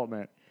into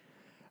development.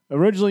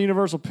 Originally,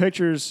 Universal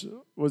Pictures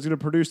was going to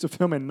produce the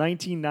film in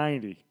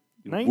 1990.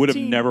 Would have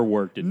never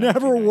worked.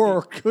 Never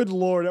worked. Good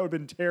Lord, that would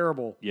have been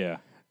terrible. Yeah.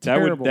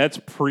 Terrible. That's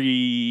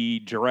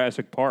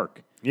pre-Jurassic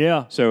Park.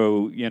 Yeah.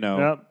 So,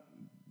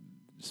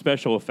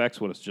 special effects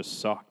would have just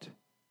sucked.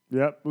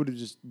 Yep, would have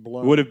just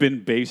blown. Would have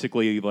been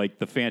basically like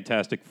the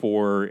Fantastic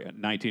Four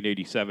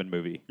 1987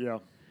 movie. Yeah,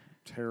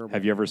 terrible.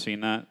 Have you ever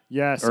seen that?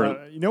 Yes. Or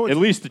at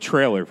least the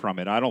trailer from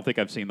it. I don't think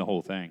I've seen the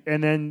whole thing.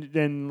 And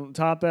then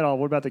top that off,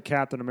 what about the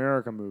Captain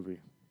America movie?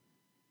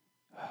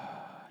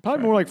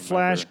 Probably more like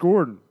Flash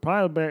Gordon.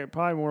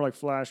 Probably more like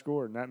Flash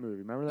Gordon, that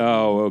movie. Remember that?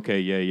 Oh,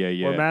 okay.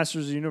 Yeah. Or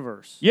Masters of the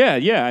Universe.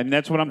 Yeah. And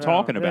that's what I'm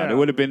talking about. Yeah. It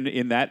would have been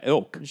in that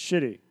ilk.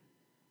 Shitty.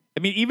 I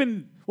mean,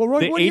 even the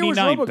what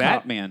 89 RoboCop?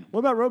 Batman. What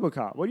about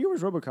RoboCop? What year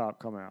was RoboCop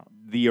come out?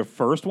 The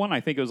first one, I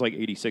think it was like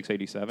 86,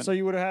 87. So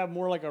you would have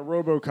more like a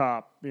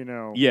RoboCop,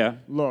 Yeah.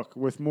 look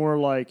with more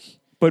like...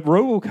 But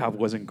RoboCop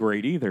wasn't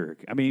great either.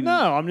 I mean...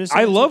 No, I'm just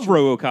saying... I love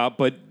RoboCop,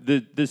 but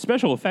the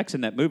special effects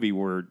in that movie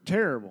were...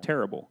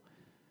 Terrible.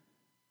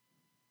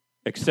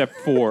 Except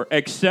for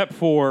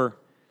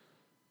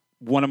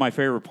one of my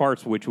favorite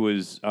parts, which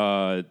was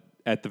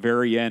at the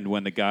very end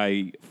when the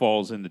guy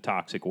falls in the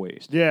toxic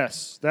waste.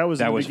 Yes, that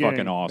was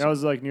fucking awesome. That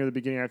was like near the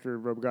beginning after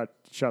Robo got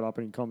shut up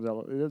and he comes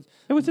out.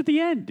 It was at the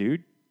end,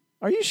 dude.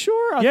 Are you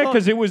sure? Yeah,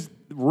 because it was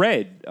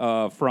Red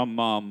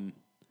from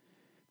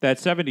that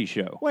 70s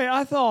show. Wait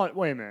a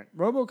minute.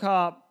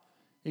 RoboCop,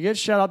 he gets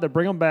shut out. They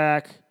bring him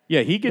back.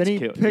 Yeah, he gets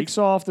killed. Then he picks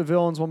off the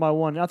villains one by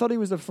one. I thought he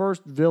was the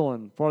first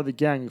villain, part of the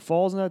gang. He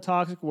falls into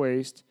toxic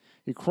waste.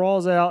 He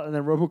crawls out, and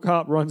then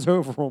RoboCop runs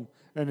over him,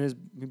 and his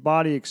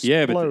body explodes.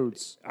 Yeah,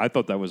 but I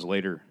thought that was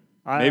later.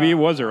 Maybe it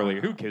was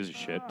earlier. Who gives a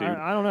shit, dude?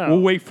 I don't know.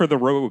 We'll wait for the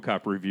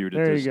RoboCop review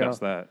to discuss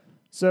that.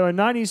 So in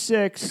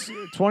 96,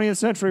 20th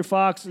Century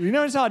Fox, you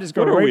notice how I just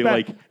go what right are we,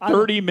 back? like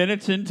 30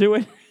 minutes into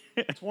it?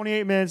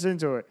 28 minutes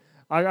into it.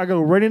 I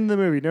go right into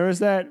the movie. Notice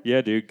that?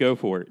 Yeah, dude, go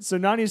for it. So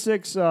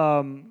 96,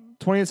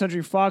 20th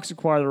Century Fox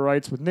acquired the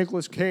rights with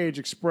Nicolas Cage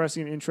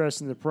expressing an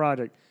interest in the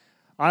project.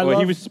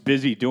 He was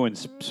busy doing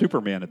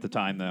Superman at the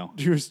time, though.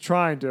 He was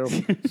trying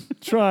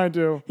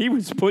to. He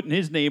was putting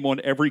his name on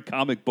every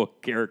comic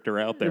book character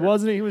out there. It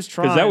wasn't. He was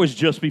trying. Because that was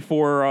just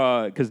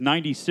before. Because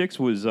 96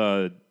 was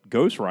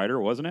Ghost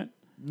Rider, wasn't it?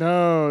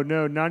 No.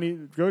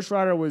 Ghost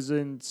Rider was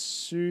in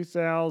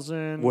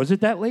 2000. Was it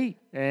that late?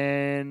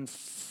 And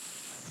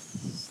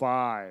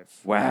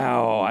 5.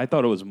 Wow, I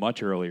thought it was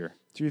much earlier.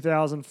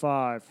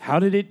 2005. How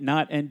did it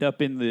not end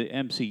up in the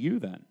MCU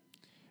then?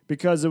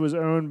 Because it was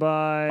owned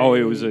by... Oh,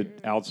 it was an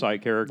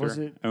outside character? Was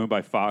it owned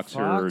by Fox?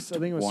 I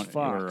think it was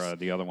Fox. Or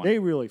the other one. They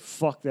really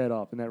fucked that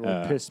up, and that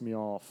really pissed me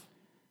off.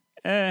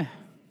 Eh.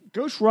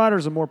 Ghost Rider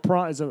is more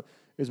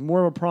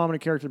of a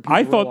prominent character than people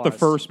I thought realize. the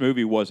first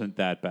movie wasn't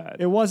that bad.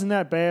 It wasn't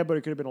that bad, but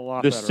it could have been a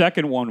lot better. The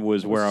second one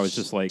was where I was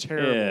just like,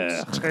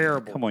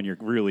 terrible. Come on, you're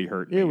really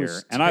hurting me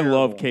here. And terrible. I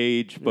love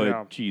Cage,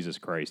 but Jesus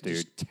Christ, dude.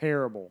 Just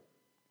terrible.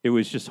 It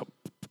was just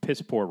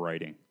piss poor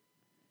writing.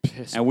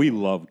 And we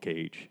love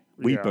Cage.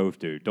 We both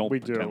do. Don't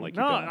pretend like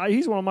you don't.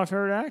 He's one of my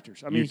favorite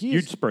actors. I mean,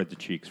 you'd spread the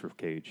cheeks for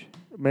Cage.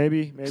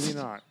 Maybe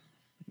not.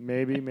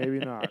 Maybe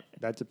not.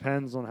 That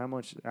depends on how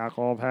much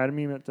alcohol I've had in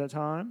me at that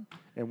time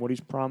and what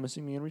he's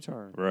promising me in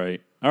return.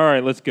 Right. All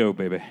right, let's go,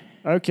 baby.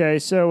 Okay,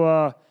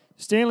 so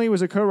Stan Lee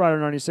was a co-writer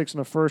in 96 on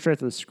the first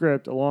draft of the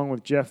script, along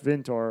with Jeff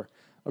Vintar.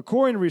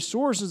 According to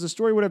resources, the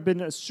story would have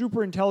been a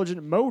super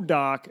intelligent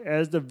MODOK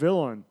as the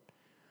villain.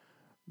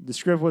 The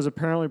script was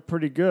apparently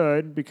pretty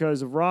good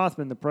because of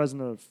Rothman, the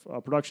president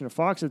of production of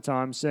Fox at the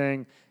time,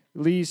 saying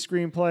Lee's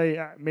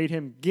screenplay made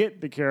him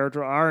get the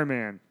character Iron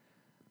Man.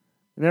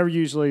 Never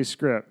used Lee's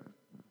script.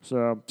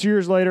 So 2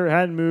 years later, it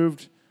hadn't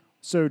moved.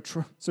 So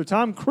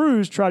Tom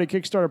Cruise tried to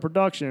kickstart a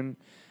production,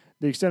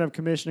 the extent of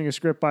commissioning a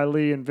script by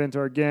Lee and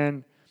Vinter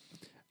again.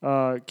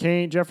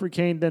 Jeffrey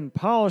Kane then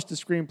polished the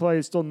screenplay.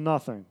 It's still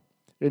nothing.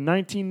 In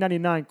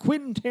 1999,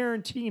 Quentin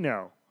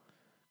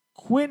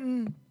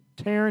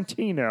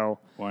Tarantino.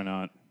 Why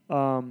not?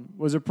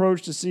 Was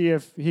approached to see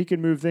if he could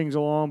move things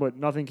along, but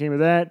nothing came of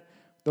that.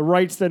 The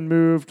rights then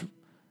moved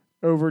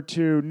over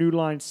to New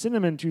Line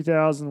Cinema in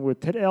 2000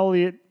 with Ted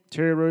Elliott,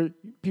 Terry Rose.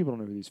 People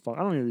don't know who these I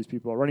don't know who these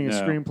people are. Writing a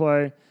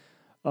screenplay.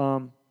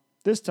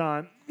 This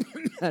time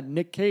had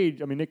Nick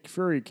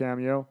Fury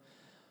cameo.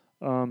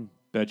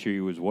 Bet you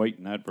he was white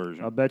in that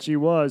version. I bet you he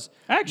was.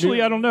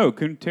 Actually, I don't know.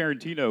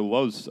 Tarantino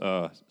loves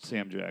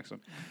Sam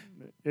Jackson.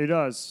 He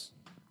does.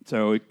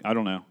 So I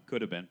don't know. Could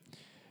have been.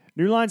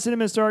 New Line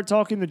Cinema started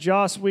talking to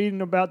Joss Whedon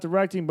about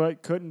directing,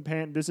 but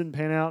this didn't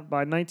pan out.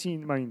 By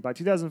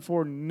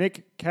 2004,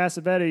 Nick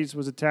Cassavetes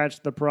was attached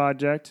to the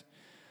project,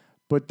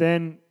 but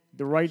then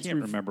the rights. I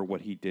can't remember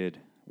what he did.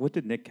 What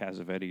did Nick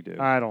Cassavetes do?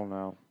 I don't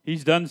know.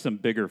 He's done some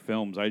bigger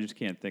films. I just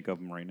can't think of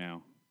them right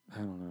now. I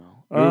don't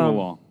know. Move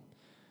along.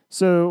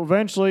 So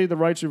eventually, the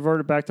rights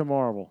reverted back to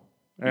Marvel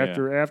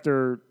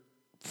after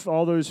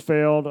all those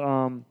failed.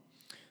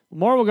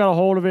 Marvel got a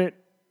hold of it.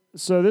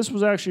 So this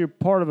was actually a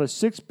part of a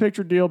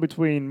 6-picture deal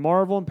between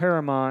Marvel and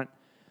Paramount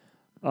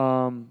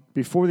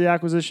before the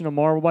acquisition of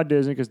Marvel by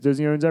Disney, because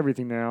Disney owns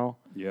everything now.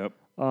 Yep.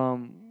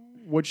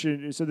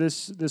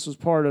 This was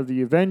part of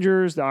the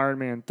Avengers, the Iron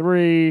Man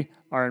 3,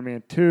 Iron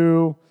Man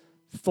 2,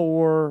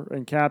 Thor,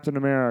 and Captain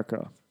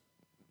America.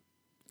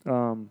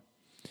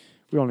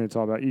 We don't need to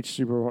talk about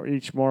each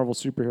Marvel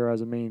superhero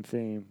has a main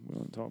theme. We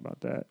don't talk about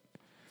that.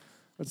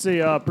 Let's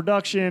see.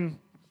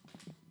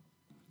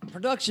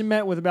 Production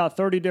met with about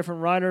 30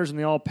 different writers, and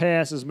they all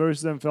passed, as most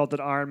of them felt that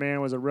Iron Man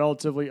was a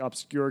relatively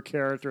obscure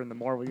character in the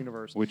Marvel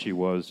Universe. Which he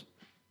was.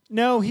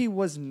 No, he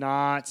was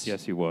not.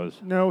 Yes, he was.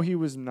 No, he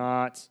was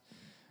not.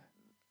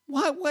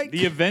 What?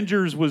 The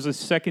Avengers was a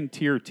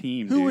second-tier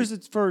team, Who was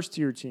its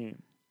first-tier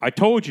team? I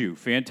told you,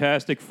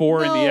 Fantastic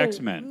Four and the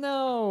X-Men.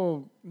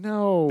 No.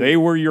 They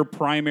were your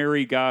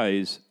primary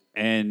guys,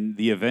 and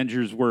the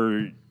Avengers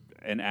were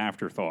an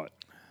afterthought.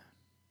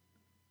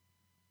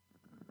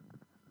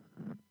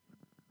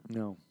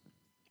 No.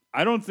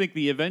 I don't think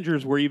the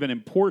Avengers were even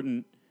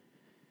important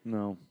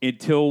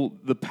until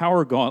the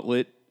Power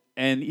Gauntlet,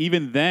 and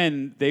even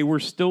then, they were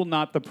still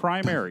not the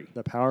primary.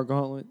 The Power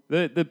Gauntlet?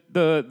 The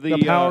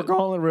Power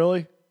Gauntlet,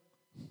 really?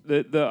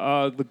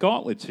 The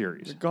Gauntlet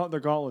series. The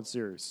Gauntlet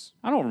series.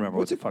 I don't remember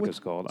what the fuck it's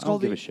called. I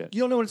don't give a shit.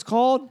 You don't know what it's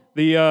called?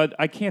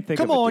 I can't think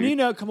of it. Come on, dude. you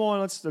know. Come on,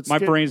 let's My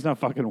brain's not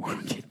fucking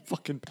working.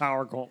 Fucking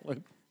Power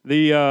Gauntlet.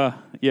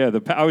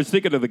 I was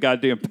thinking of the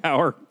goddamn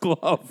Power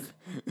Glove.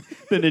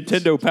 The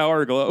Nintendo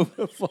Power Glove.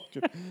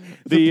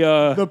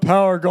 The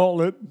Power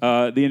Gauntlet.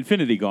 The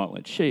Infinity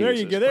Gauntlet. Jesus there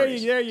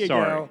you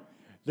go.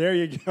 There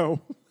you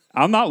go.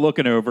 I'm not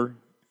looking over.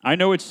 I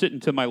know it's sitting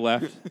to my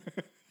left.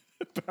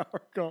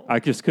 Power Gauntlet. I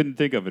just couldn't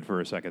think of it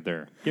for a second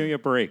there. Give me a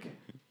break.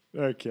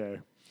 Okay.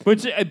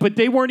 But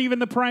they weren't even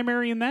the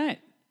primary in that.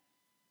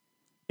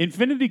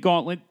 Infinity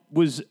Gauntlet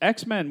was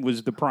X-Men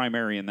was the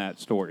primary in that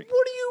story.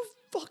 What are you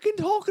fucking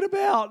talking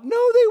about?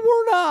 No, they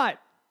were not.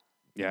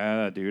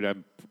 Yeah,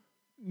 dude.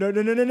 No.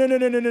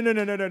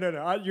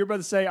 You're about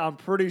to say I'm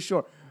pretty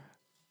sure.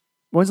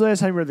 When's the last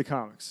time you read the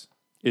comics?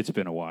 It's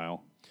been a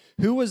while.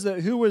 Who was the?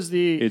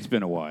 It's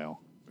been a while.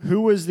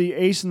 Who was the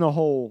ace in the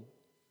hole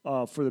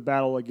for the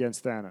battle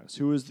against Thanos?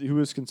 Who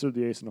was considered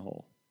the ace in the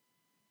hole?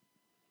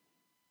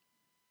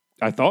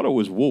 I thought it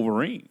was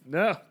Wolverine.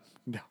 No,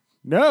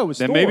 it was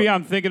then Thor. Maybe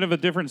I'm thinking of a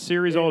different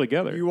series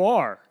altogether. You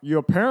are. You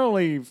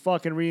apparently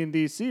fucking reading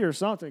DC or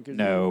something.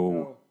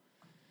 No.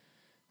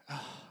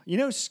 You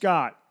know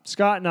Scott.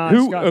 Scott and I.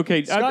 Who? Scott,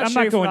 Okay, Scott I'm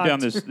not going down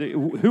this.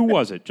 Who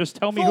was it? Just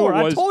tell me Thor. who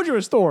it was. I told you it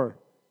was Thor.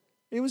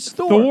 It was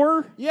Thor.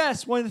 Thor?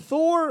 Yes, when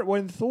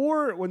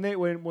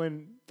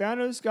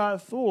Thanos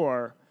got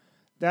Thor,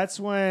 that's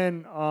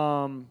when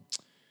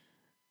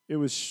it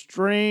was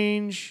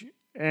Strange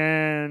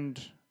and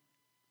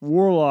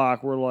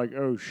Warlock were like,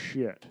 oh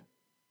shit,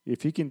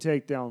 if he can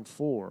take down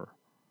Thor.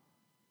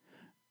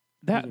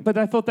 But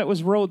I thought that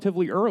was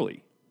relatively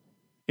early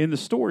in the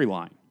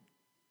storyline.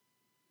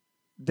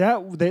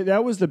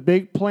 That was the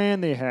big plan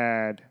they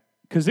had.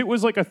 Because it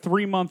was like a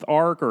 3-month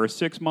arc or a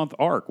 6-month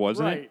arc,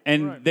 wasn't it?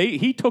 And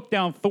he took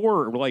down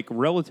Thor like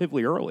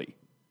relatively early.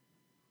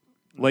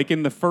 Like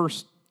in the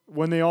first...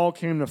 When they all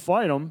came to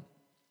fight him,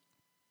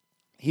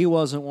 he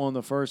wasn't one of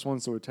the first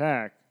ones to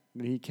attack.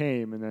 He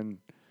came and then...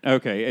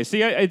 Okay.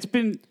 See, it's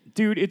been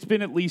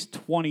at least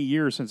 20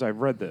 years since I've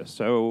read this.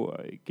 So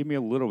give me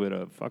a little bit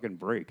of fucking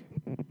break.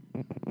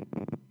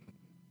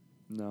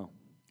 No.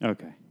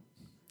 Okay.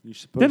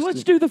 Then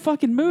let's do the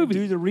fucking movie.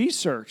 Do the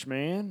research,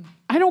 man.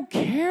 I don't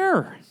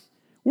care.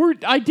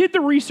 I did the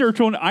research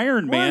on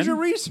Iron Man. Where's your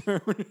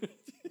research?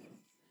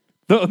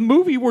 The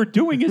movie we're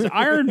doing is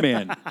Iron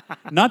Man,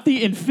 not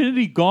the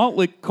Infinity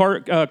Gauntlet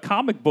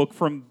comic book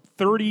from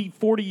 30,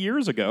 40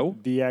 years ago.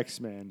 The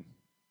X-Men.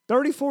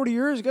 30, 40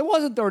 years ago? It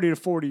wasn't 30 to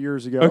 40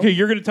 years ago. Okay,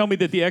 you're going to tell me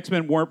that the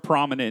X-Men weren't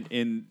prominent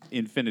in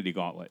Infinity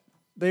Gauntlet.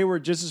 They were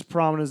just as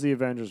prominent as the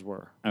Avengers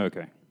were.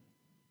 Okay.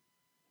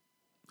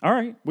 All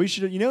right. We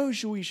should, you know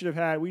who we should have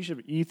had? We should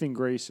have Ethan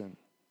Grayson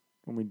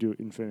when we do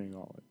Infinity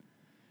Gauntlet.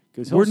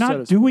 We're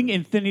not doing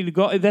Infinity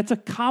Gauntlet. That's a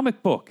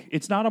comic book.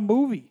 It's not a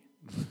movie.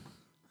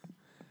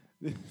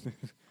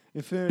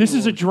 This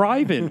is a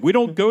drive-in. We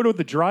don't go to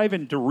the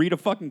drive-in to read a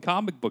fucking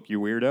comic book, you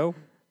weirdo.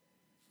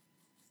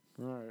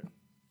 All right.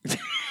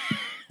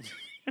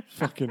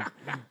 fucking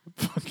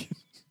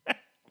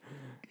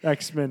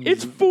X-Men.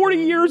 It's 40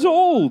 years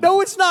old.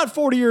 No, it's not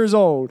 40 years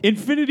old.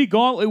 Infinity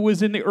Gauntlet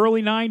was in the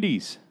early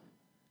 90s.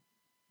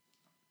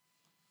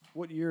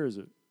 What year is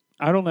it?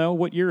 I don't know.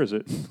 What year is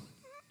it?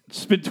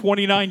 It's been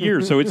 29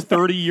 years, so it's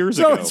 30 years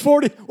ago. So it's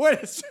 40. Wait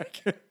a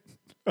second.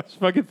 It's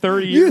fucking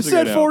 30 years ago.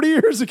 You said 40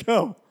 years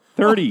ago.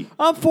 30.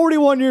 I'm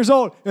 41 years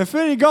old.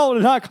 Infinity Gauntlet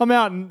did not come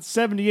out in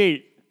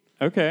 78.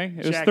 Okay. It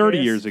was Jackass. 30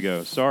 years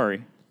ago.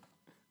 Sorry.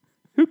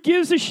 Who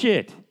gives a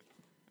shit?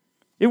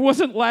 It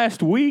wasn't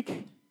last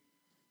week.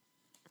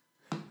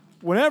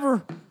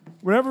 Whenever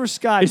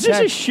Scott Is this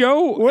a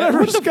show?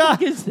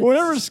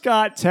 Whenever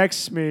Scott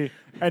texts me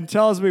and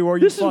tells me where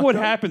you This is what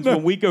happens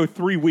when we go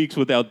 3 weeks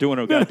without doing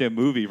a goddamn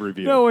movie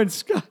review. No, when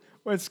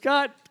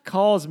Scott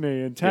calls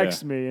me and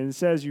texts me and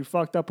says you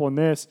fucked up on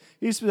this,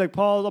 he used to be like,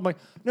 Paul, I'm like,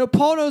 no,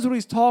 Paul knows what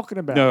he's talking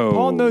about. No,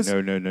 Paul knows.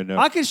 No.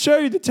 I can show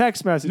you the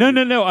text message.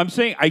 No. I'm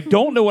saying I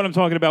don't know what I'm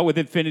talking about with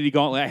Infinity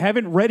Gauntlet. I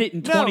haven't read it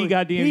in 20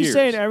 goddamn years. He's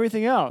saying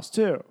everything else,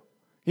 too.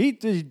 He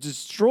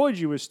destroyed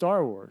you with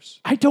Star Wars.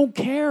 I don't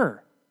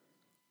care.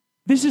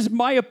 This is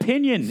my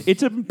opinion.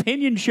 It's an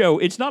opinion show.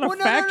 It's not a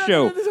fact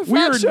show.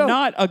 We're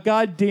not a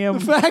goddamn...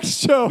 The facts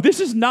show. This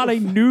is not a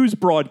news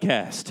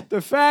broadcast.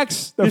 The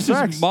facts... This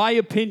is my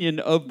opinion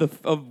of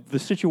the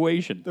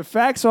situation. The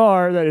facts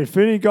are that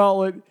Infinity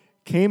Gauntlet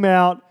came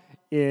out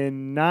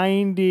in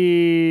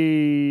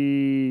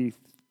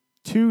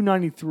 92,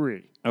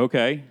 93.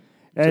 Okay.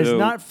 And it's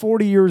not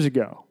 40 years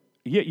ago.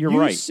 Yeah, you're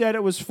right. You said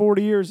it was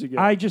 40 years ago.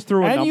 I just threw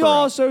a number And you out.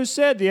 also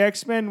said the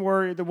X-Men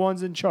were the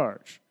ones in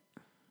charge.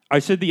 I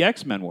said the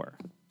X-Men were.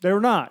 They were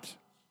not.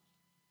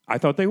 I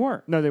thought they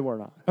were. No, they were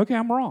not. Okay,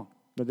 I'm wrong.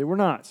 No, they were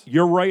not.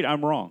 You're right,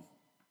 I'm wrong.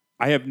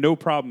 I have no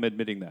problem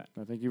admitting that.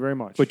 No, thank you very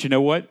much. But you know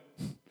what?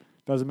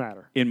 Doesn't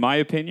matter. In my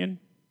opinion,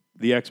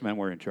 the X-Men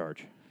were in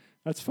charge.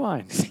 That's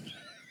fine.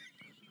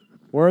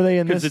 Where are they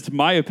in this? Because it's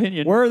my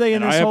opinion. Where are they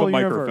in and this I have whole a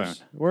universe?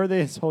 microphone. Where are they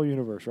in this whole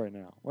universe right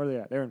now? Where are they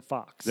at? They're in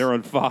Fox. They're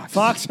on Fox.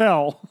 Fox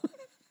Hell.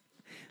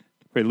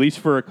 At least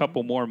for a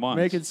couple more months.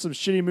 Making some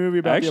shitty movie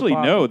about Actually,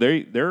 the no.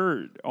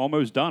 They're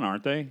almost done,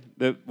 aren't they?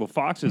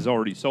 Fox has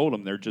already sold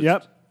them. They're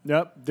just...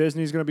 Yep.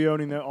 Disney's going to be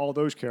owning all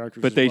those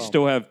characters. But they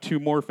still have 2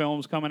 more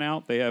films coming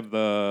out. They have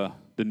the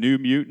New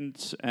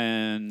Mutants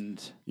and...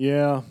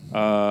 Yeah.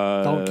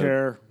 Don't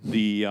care.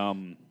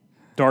 The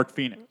Dark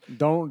Phoenix.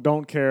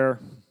 Don't care.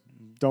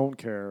 Don't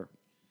care.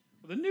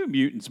 The New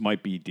Mutants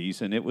might be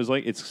decent.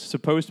 It's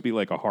supposed to be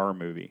like a horror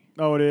movie.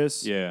 Oh, it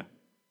is? Yeah.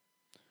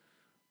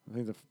 I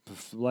think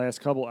the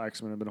last couple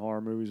X-Men have been horror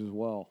movies as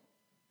well.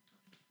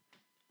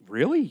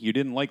 Really? You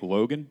didn't like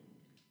Logan?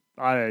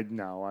 I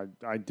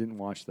didn't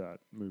watch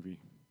that movie.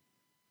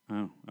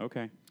 Oh,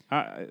 okay.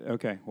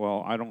 Okay.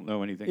 Well, I don't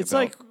know anything. It's about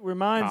like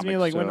reminds me of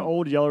comics, like when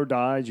Old Yeller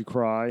died, you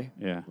cry.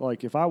 Yeah.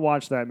 Like if I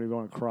watch that movie, I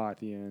want to cry at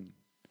the end.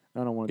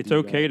 I don't want to. It's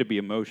okay to be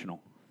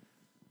emotional.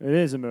 It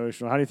is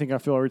emotional. How do you think I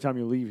feel every time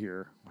you leave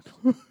here?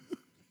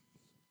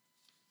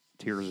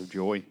 Tears of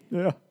joy.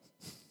 Yeah.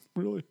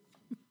 Really.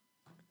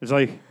 It's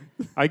like,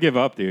 I give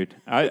up, dude.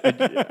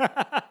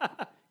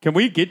 Can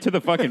we get to the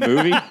fucking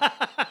movie?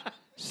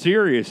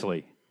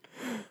 Seriously.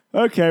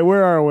 Okay,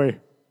 where are we?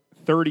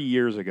 30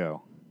 years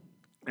ago.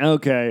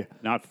 Okay.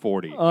 Not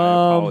 40. I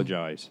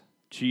apologize.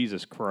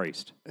 Jesus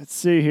Christ. Let's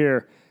see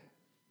here.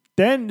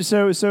 Then,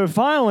 so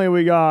finally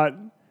we got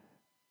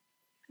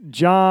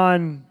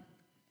John,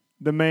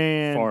 the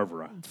man.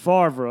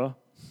 Favre,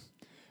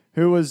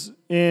 who was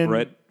in.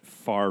 Brett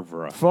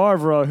Favre.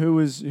 Favre, who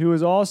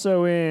was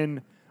also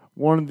in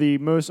one of the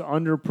most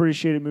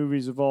underappreciated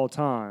movies of all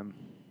time.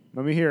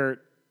 Let me hear it.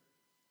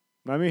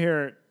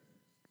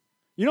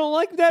 You don't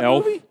like that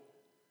Elf? movie?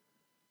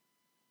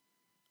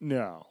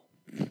 No.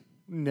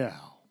 You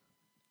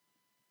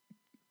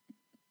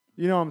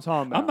know what I'm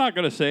talking about. I'm not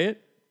going to say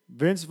it.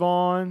 Vince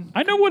Vaughn.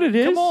 I know what it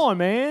is. Come on,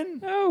 man.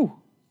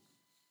 No.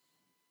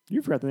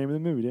 You forgot the name of the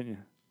movie, didn't you?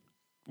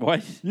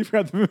 What? You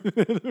forgot the name of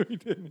the movie,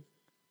 didn't you?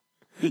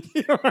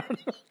 You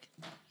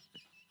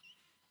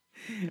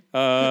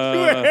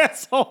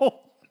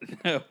asshole.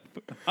 No,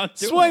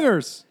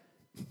 Swingers.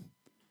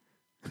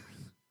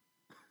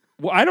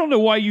 Well, I don't know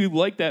why you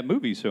like that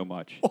movie so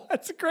much. Oh,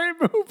 that's a great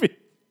movie.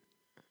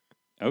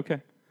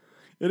 Okay.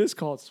 It is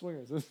called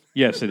Swingers.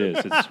 Yes, it is.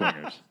 It's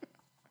Swingers.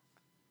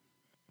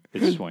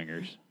 It's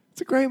Swingers.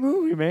 It's a great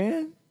movie,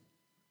 man.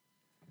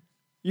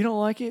 You don't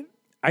like it?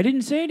 I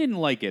didn't say I didn't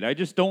like it. I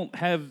just don't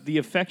have the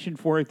affection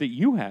for it that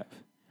you have.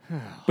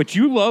 But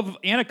you love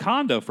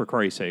Anaconda, for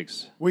Christ's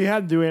sakes. We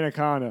had to do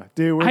Anaconda,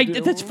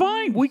 dude. That's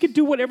fine. We could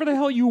do whatever the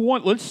hell you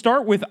want. Let's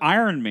start with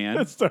Iron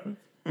Man.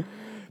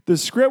 The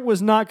script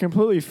was not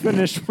completely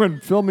finished when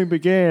filming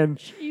began,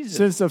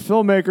 since the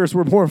filmmakers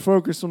were more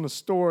focused on the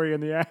story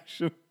and the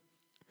action.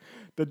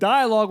 The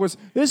dialogue was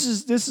this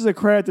is a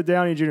credit to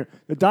Downey Jr.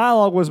 The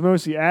dialogue was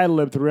mostly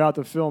ad-lib throughout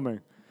the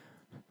filming.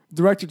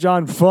 Director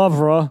Jon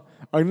Favreau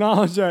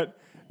acknowledged that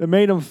it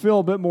made him feel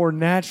a bit more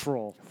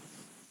natural.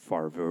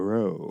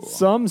 Favreau.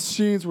 Some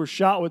scenes were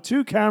shot with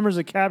 2 cameras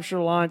to capture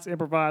lines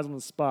improvised on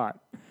the spot.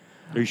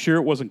 Are you sure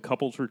it wasn't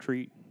Couples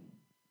Retreat?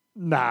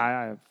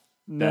 Nah,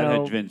 no.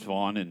 That had Vince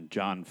Vaughn and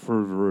Jon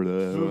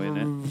Favreau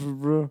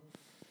in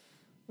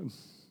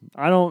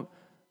it.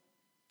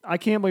 I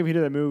can't believe he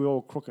did that movie,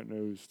 Old Crooked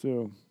News,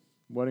 too.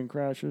 Wedding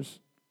Crashers.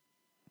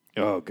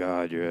 Oh,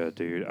 God, yeah,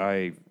 dude.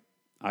 I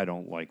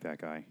don't like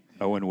that guy.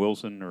 Owen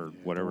Wilson or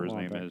whatever his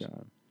name is.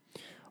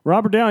 Guy.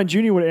 Robert Downey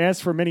Jr. would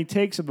ask for many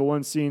takes of the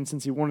one scene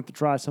since he wanted to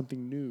try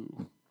something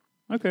new.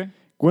 Okay.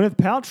 Gwyneth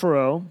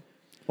Paltrow,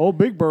 old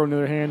Big Bird on the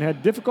other hand, had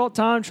a difficult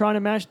time trying to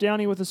match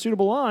Downey with a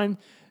suitable line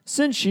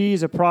since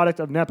she's a product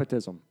of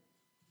nepotism.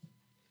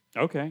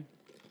 Okay.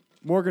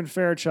 Morgan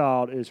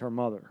Fairchild is her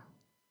mother.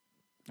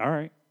 All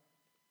right.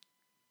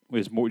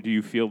 Do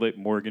you feel that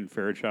Morgan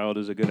Fairchild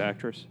is a good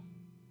actress?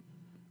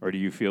 Or do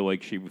you feel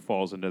like she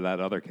falls into that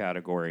other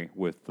category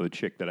with the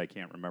chick that I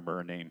can't remember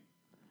her name?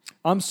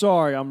 I'm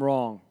sorry, I'm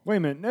wrong. Wait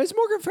a minute. Is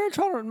Morgan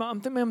Fairchild?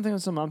 I'm thinking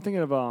of something. I'm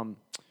thinking of,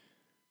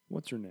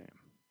 what's her name?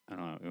 I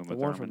don't know. The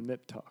one from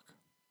Nip Tuck.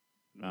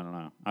 I don't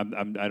know.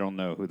 I don't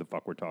know who the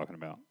fuck we're talking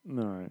about.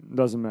 All right.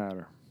 Doesn't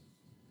matter.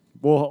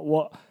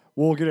 We'll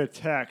get a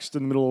text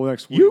in the middle of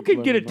next week. You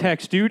can get a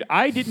text, dude.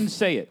 I didn't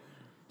say it.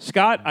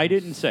 Scott, I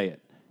didn't say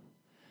it.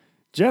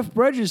 Jeff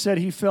Bridges said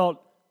he felt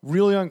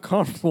really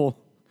uncomfortable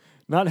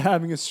not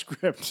having a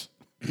script.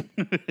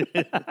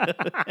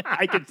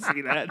 I can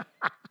see that.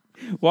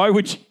 Why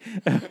would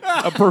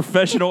a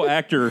professional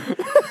actor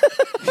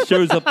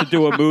shows up to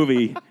do a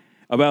movie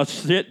about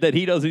shit that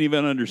he doesn't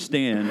even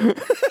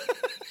understand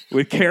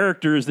with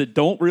characters that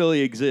don't really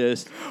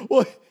exist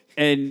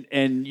and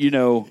you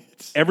know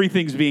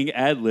everything's being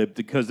ad-libbed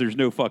because there's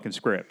no fucking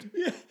script.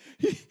 Yeah.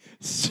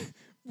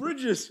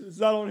 Bridges is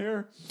not on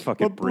here.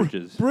 Fucking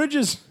Bridges.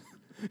 Bridges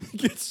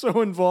gets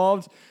so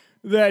involved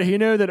that he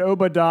knew that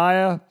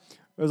Obadiah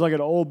was like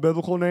an old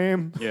biblical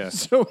name. Yeah.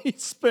 So he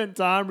spent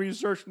time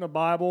researching the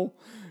Bible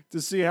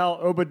to see how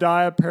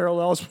Obadiah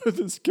parallels with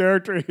his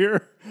character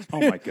here.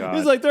 Oh my God.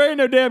 He's like, there ain't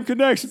no damn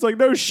connection. It's like,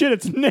 no shit,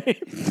 it's a name.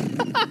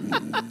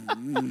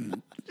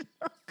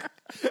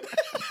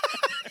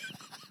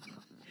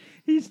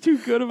 He's too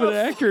good of an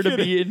actor to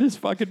be in this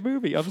fucking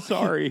movie. I'm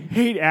sorry.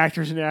 Hate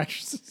actors and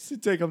actresses who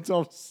take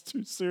themselves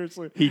too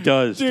seriously. He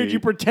does, dude. You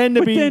pretend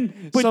to be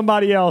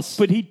somebody else.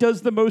 But he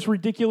does the most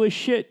ridiculous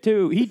shit,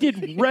 too. He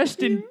did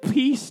Rest in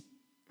Peace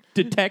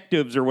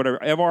Detectives or whatever.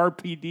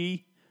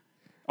 FRPD.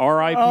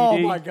 R.I.P.D. Oh,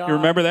 my God. You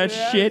remember that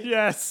shit?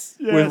 Yes.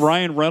 With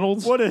Ryan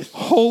Reynolds? What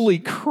Holy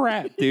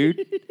crap,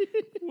 dude.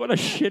 What a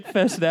shit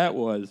fest that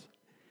was.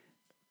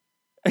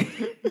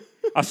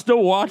 I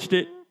still watched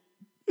it.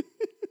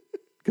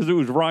 Because it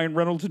was Ryan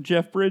Reynolds and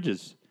Jeff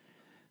Bridges.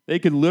 They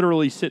could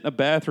literally sit in a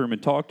bathroom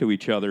and talk to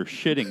each other,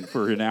 shitting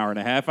for an hour and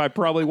a half. I'd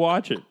probably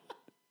watch it.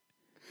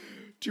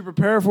 To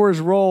prepare for his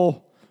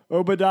role,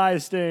 Obadiah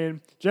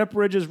Stane, Jeff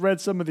Bridges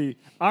read some of the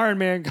Iron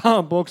Man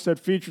comic books that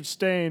featured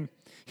Stane.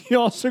 He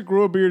also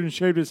grew a beard and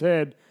shaved his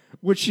head,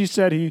 which he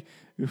said it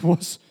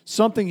was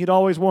something he'd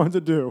always wanted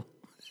to do.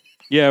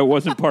 Yeah, it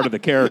wasn't part of the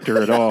character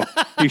at all.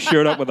 He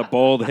showed up with a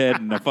bald head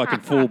and a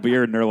fucking full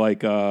beard, and they're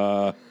like,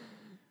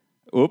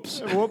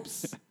 oops.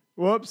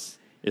 Whoops.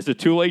 Is it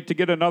too late to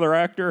get another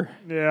actor?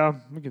 Yeah,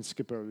 we can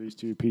skip over these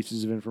 2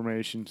 pieces of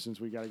information since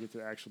we got to get to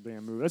the actual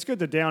damn movie. Let's get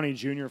to Downey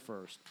Jr.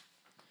 first.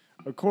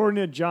 According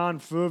to Jon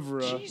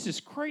Favreau. Jesus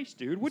Christ,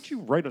 dude. Would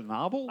you write a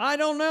novel? I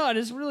don't know. I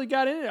just really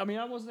got in it. I mean,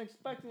 I wasn't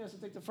expecting us to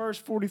take the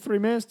first 43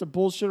 minutes to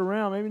bullshit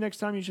around. Maybe next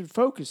time you should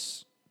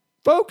focus.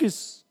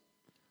 Focus.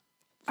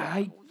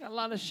 We got a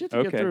lot of shit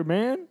to get through,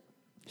 man.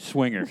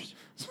 Swingers.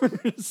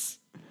 Swingers.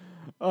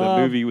 The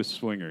movie was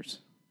Swingers.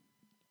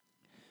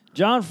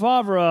 Jon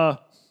Favreau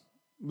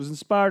was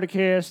inspired to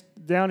cast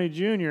Downey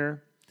Jr.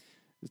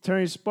 as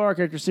Tony Stark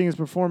after seeing his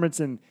performance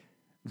in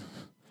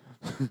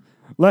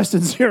Less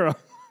Than Zero.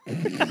 Are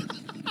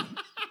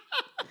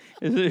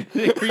you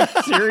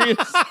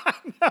serious?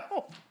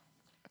 No.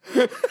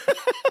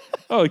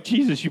 Oh,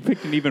 Jesus, you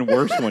picked an even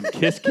worse one.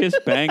 Kiss, Kiss,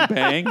 Bang,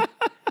 Bang.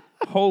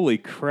 Holy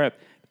crap.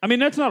 I mean,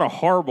 that's not a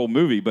horrible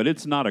movie, but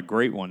it's not a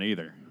great one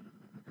either.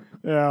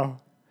 Yeah.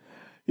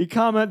 He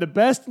commented, the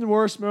best and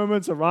worst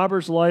moments of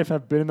Robert's life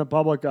have been in the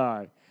public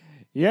eye.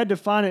 He had to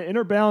find an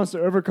inner balance to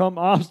overcome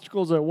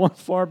obstacles that went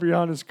far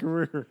beyond his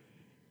career.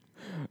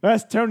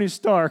 That's Tony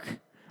Stark.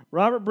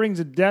 Robert brings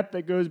a depth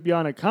that goes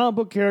beyond a comic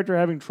book character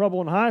having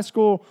trouble in high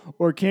school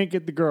or can't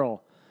get the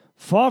girl.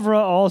 Favreau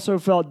also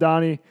felt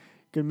Downey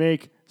could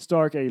make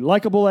Stark a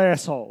likable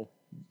asshole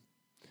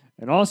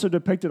and also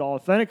depicted an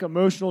authentic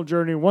emotional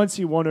journey once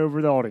he won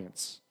over the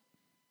audience.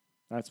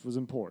 That was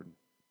important.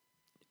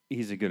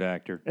 He's a good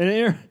actor.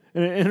 In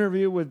an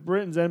interview with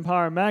Britain's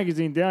Empire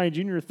magazine, Downey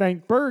Jr.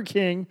 thanked Burger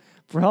King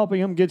for helping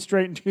him get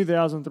straight in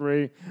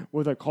 2003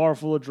 with a car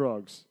full of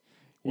drugs.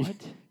 What?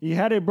 He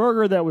had a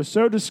burger that was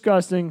so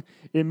disgusting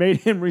it made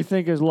him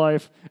rethink his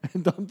life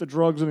and dump the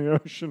drugs in the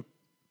ocean.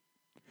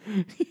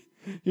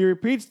 He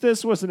repeats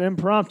this was an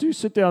impromptu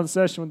sit-down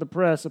session with the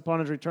press upon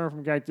his return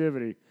from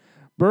captivity.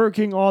 Burger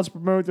King also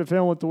promoted the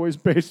film with toys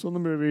based on the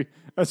movie,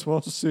 as well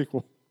as a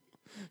sequel.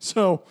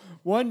 So,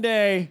 one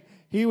day,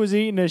 he was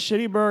eating a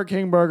shitty Burger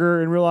King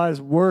burger and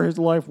realized where his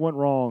life went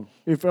wrong.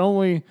 If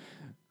only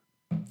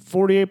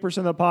 48%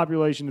 of the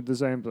population did the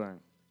same thing.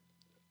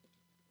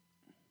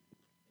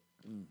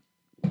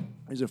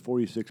 Is it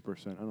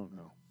 46%? I don't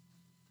know.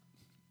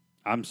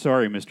 I'm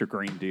sorry, Mr.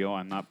 Green Deal.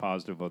 I'm not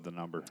positive of the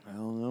number. I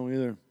don't know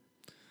either.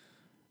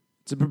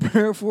 To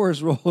prepare for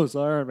his role as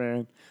Iron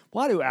Man.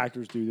 Why do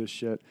actors do this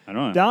shit? I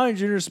don't know. Downey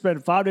Jr.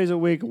 spent 5 days a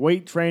week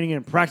weight training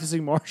and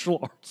practicing martial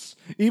arts,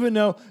 even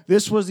though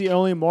this was the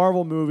only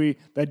Marvel movie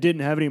that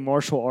didn't have any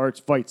martial arts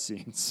fight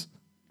scenes.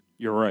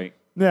 You're right.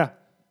 Yeah.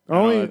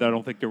 I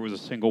don't think there was a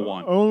single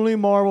one. Only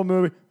Marvel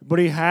movie, but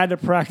he had to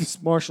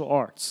practice martial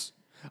arts.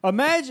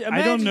 Imagine.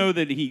 I don't know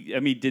that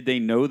did they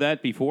know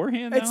that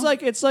beforehand?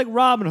 It's like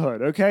Robin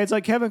Hood, okay? It's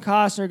like Kevin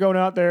Costner going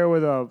out there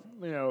with a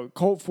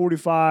Colt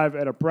 45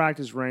 at a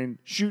practice range,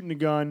 shooting a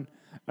gun,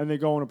 and they're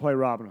going to play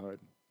Robin Hood.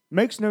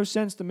 Makes no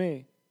sense to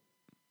me.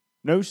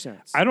 No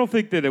sense. I don't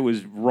think that it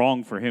was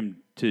wrong for him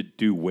to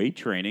do weight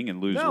training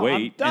and lose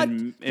weight.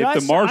 And if I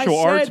the martial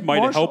arts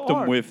might have helped him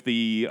art. with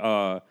the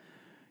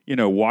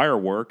wire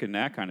work and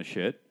that kind of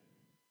shit.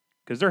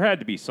 Because there had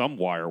to be some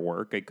wire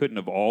work. It couldn't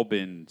have all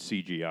been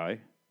CGI.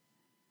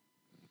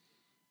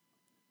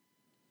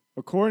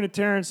 According to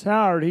Terrence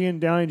Howard, he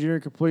and Downey Jr.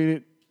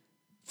 completed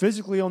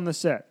physically on the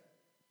set.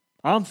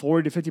 I'm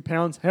 40 to 50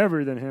 pounds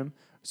heavier than him,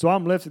 so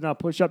I'm lifting. I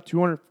push up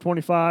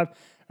 225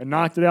 and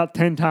knocked it out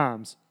 10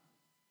 times.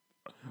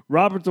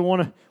 Robert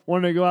wanted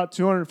to go out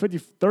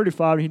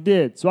 235, and he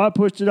did. So I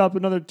pushed it up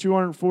another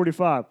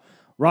 245.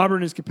 Robert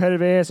and his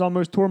competitive ass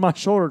almost tore my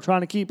shoulder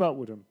trying to keep up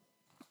with him.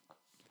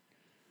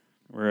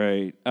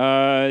 Right.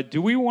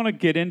 Do we want to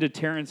get into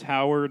Terrence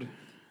Howard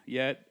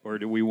yet, or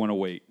do we want to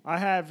wait? I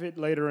have it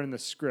later in the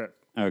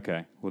script.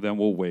 Okay. Well, then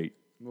we'll wait.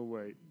 We'll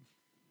wait.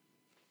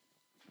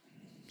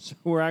 So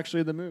we're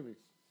actually in the movie.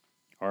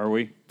 Are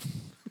we?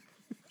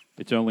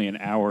 It's only an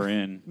hour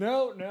in.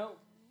 No.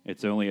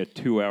 It's only a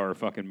 2-hour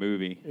fucking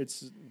movie.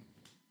 It's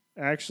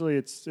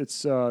actually.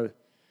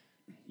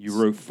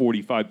 You wrote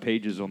 45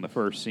 pages on the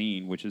first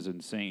scene, which is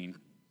insane.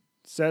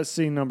 It says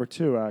scene number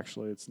 2.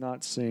 Actually, it's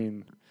not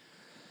scene.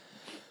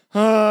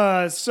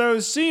 So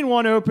scene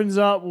 1 opens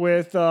up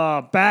with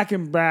Back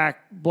in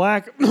Black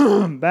Back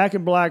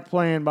in Black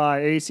playing by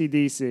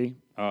AC/DC.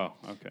 Oh,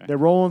 okay. They're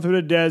rolling through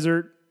the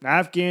desert,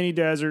 Afghani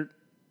desert,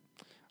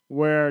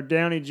 where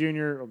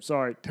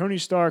Tony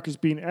Stark is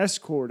being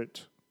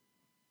escorted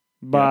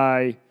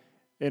by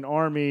an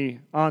army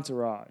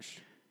entourage.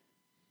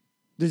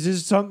 Did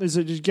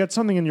you get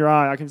something in your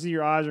eye? I can see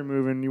your eyes are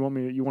moving. You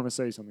want to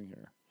say something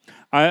here?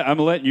 I'm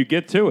letting you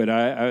get to it.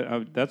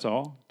 I that's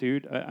all,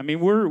 dude. I mean,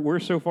 we're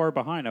so far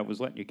behind. I was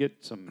letting you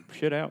get some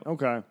shit out.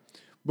 Okay,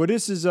 but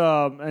this is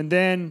and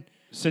then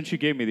since you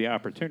gave me the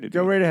opportunity,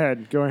 go right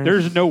ahead. Go ahead.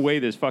 There's no way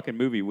this fucking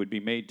movie would be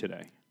made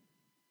today.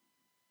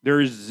 There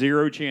is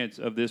zero chance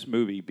of this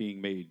movie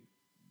being made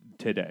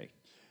today.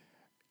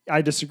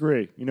 I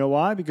disagree. You know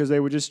why? Because they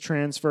would just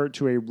transfer it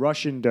to a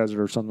Russian desert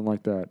or something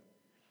like that.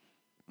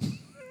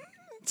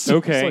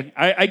 Okay,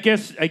 I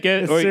guess,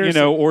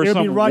 or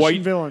some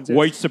white villains,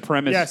 white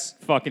supremacist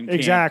fucking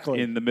camp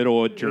in the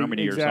middle of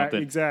Germany or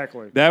something.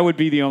 Exactly. That would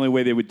be the only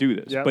way they would do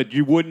this. Yep. But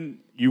you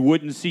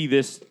wouldn't see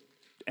this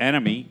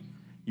enemy.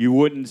 You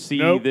wouldn't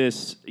see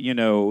this.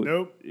 The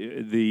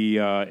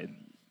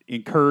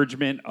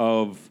encouragement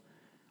of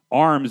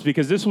arms,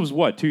 because this was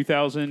what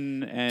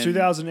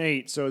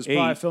 2008. So it's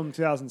probably filmed in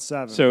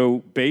 2007. So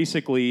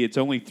basically, it's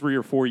only 3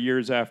 or 4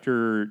 years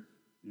after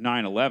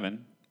 9/11.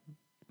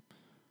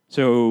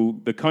 So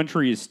the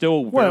country is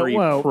still very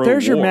pro-war.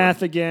 There's your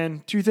math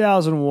again.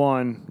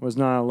 2001 was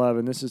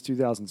 9/11. This is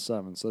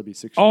 2007, so it'd be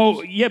 6 years.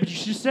 Oh, yeah, but you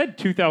just said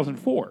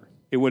 2004.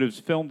 It would have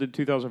filmed in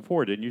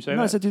 2004, didn't you say that?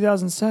 No, I said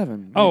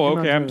 2007. Oh,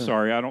 okay. I'm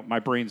sorry. My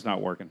brain's not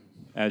working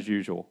as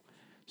usual.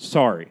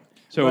 Sorry.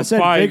 So I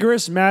said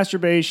vigorous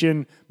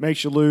masturbation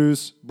makes you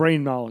lose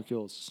brain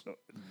molecules.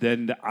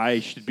 Then I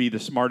should be the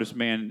smartest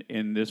man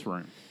in this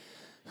room.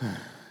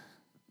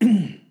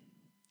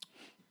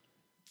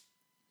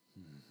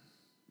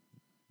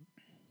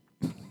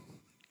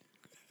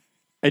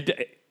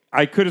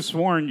 I could have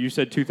sworn you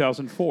said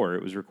 2004.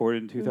 It was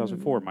recorded in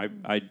 2004.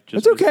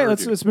 It's okay.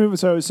 Let's move.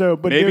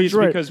 But maybe it's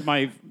because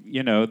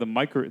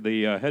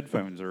the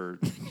headphones are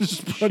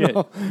shit.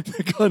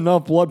 They got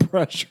enough blood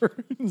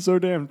pressure. So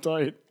damn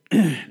tight.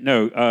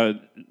 No.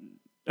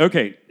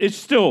 Okay.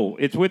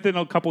 It's within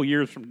a couple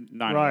years from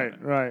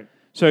 9/11. Right.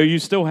 So you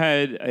still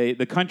had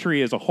the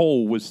country as a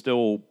whole was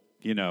still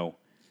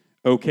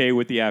okay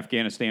with the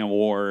Afghanistan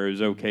war. It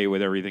was okay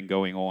with everything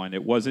going on.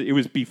 It was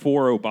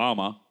before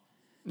Obama.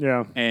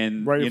 Yeah.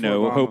 And, right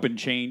Obama. hope and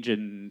change.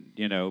 And,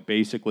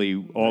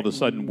 basically all of a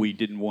sudden we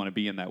didn't want to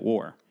be in that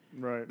war.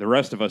 Right. The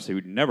rest of us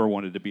who never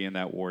wanted to be in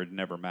that war, it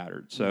never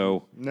mattered.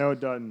 So. No, it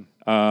doesn't.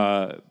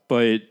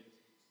 But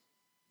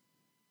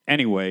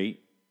anyway,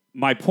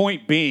 my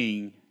point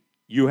being,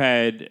 you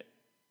had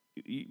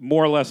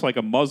more or less like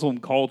a Muslim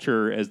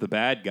culture as the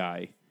bad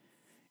guy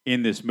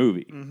in this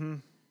movie. Mm-hmm.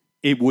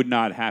 It would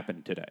not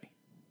happen today.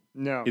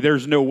 No.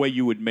 There's no way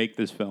you would make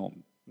this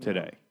film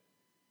today.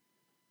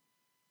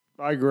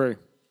 No. I agree.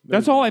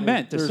 That's all I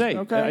meant to say.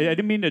 Okay. I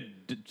didn't mean to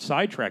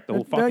sidetrack the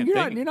whole fucking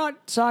thing. You're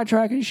not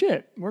sidetracking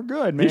shit. We're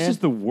good, man. This is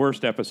the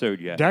worst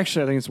episode yet.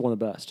 Actually, I think it's one of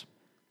the best.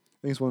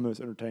 I think it's one of the most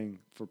entertaining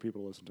for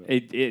people to listen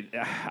to.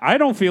 I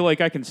don't feel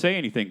like I can say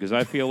anything because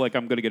I feel like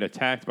I'm going to get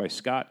attacked by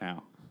Scott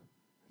now.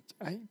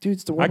 Dude,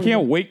 it's the one I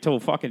can't wait till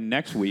fucking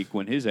next week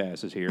when his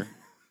ass is here.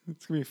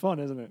 It's going to be fun,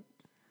 isn't it?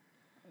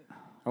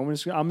 I'm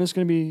just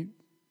going to be,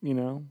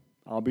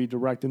 I'll be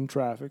directing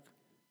traffic.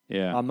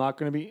 Yeah. I'm not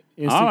going to be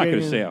instigating. I'm not going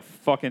to say a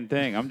fucking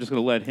thing. I'm just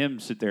going to let him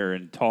sit there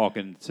and talk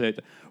and say,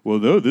 well,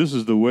 no, this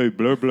is the way,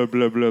 blah, blah,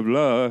 blah, blah,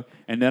 blah.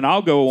 And then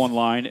I'll go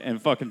online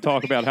and fucking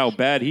talk about how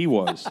bad he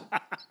was.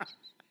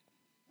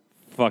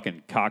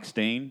 Fucking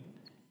cockstain.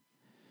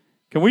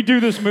 Can we do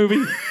this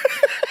movie?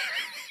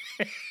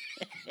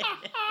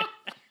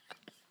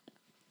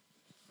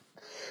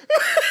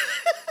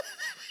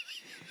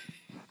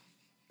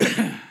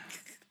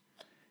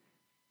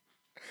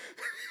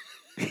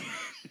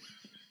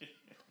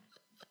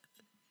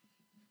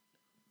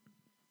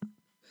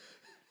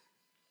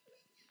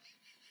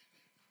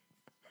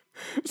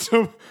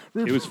 So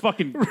it was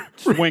fucking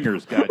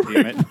swingers,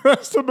 goddammit.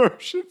 Repressed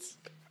emotions.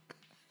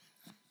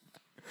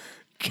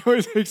 Can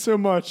we take so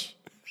much?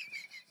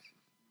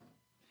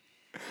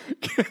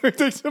 Can we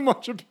take so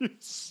much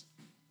abuse?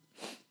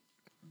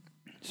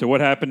 So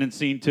what happened in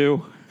scene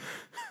 2?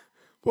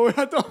 Well, we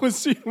had done with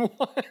scene 1.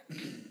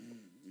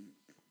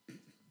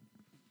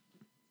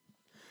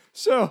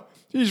 So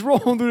he's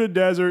rolling through the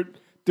desert,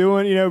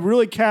 doing,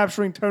 really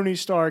capturing Tony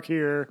Stark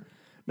here.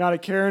 Not a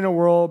care in the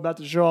world, about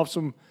to show off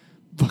some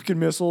fucking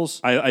missiles.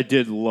 I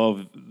did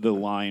love the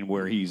line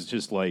where he's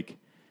just like,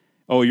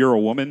 "Oh, you're a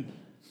woman."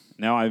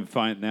 Now I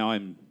find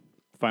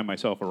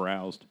myself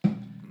aroused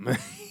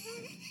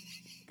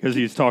because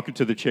he's talking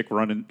to the chick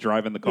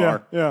driving the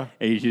car. Yeah.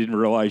 And he didn't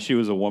realize she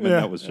was a woman.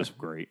 That was just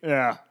great.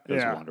 Yeah, that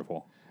was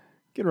wonderful.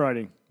 Good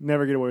writing.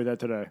 Never get away with that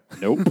today.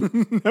 Nope.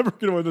 Never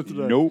get away with it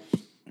today. Nope.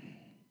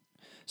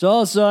 So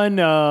all of a sudden,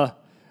 I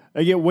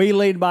get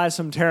waylaid by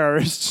some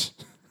terrorists,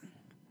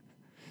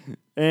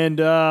 and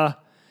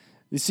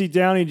you see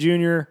Downey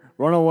Jr.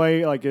 run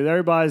away, like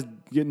everybody's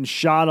getting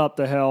shot up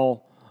to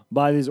hell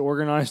by these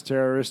organized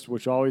terrorists,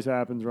 which always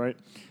happens, right?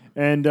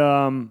 And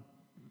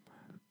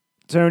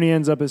Tony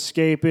ends up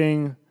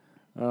escaping,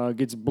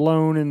 gets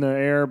blown in the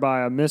air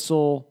by a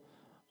missile,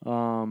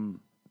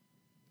 and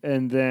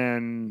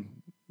then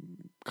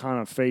kind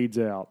of fades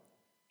out.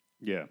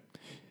 Yeah.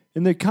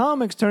 In the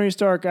comics, Tony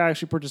Stark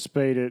actually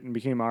participated and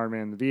became Iron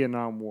Man in the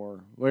Vietnam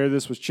War. Later,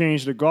 this was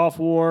changed to the Gulf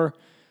War.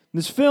 In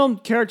this film,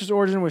 character's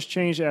origin was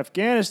changed to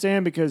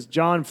Afghanistan because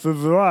Jon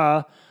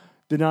Favreau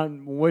did not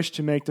wish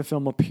to make the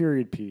film a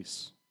period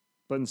piece,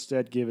 but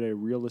instead give it a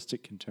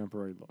realistic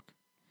contemporary look.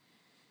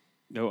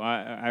 No,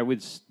 I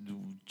would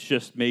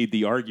just made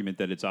the argument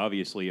that it's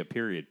obviously a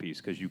period piece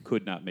because you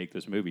could not make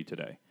this movie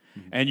today.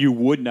 Mm-hmm. And you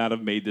would not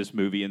have made this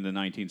movie in the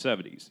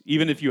 1970s,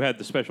 even if you had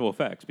the special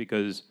effects,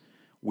 because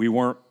we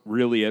weren't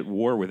really at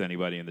war with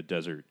anybody in the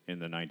desert in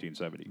the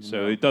 1970s. No.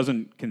 So it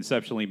doesn't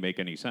conceptually make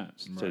any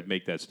sense to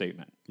make that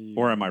statement. Yeah.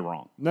 Or am I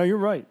wrong? No, you're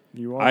right.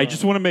 You are. I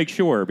just want to make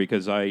sure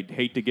because I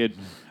hate to get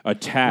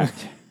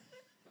attacked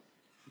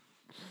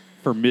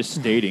for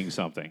misstating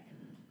something.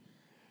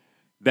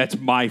 That's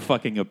my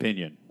fucking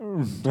opinion.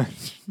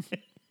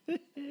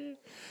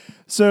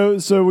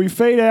 So we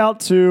fade out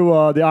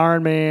to the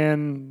Iron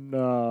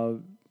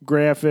Man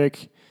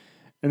graphic,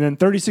 and then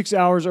 36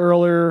 hours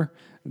earlier,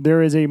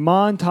 there is a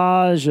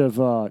montage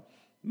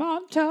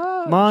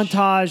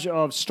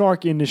of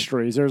Stark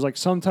Industries. There's like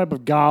some type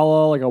of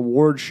gala, like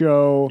award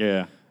show.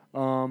 Yeah.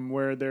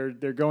 Where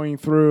they're going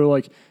through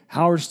like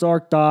Howard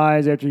Stark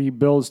dies after he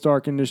builds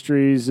Stark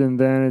Industries, and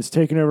then it's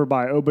taken over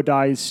by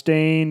Obadiah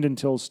Stane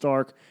until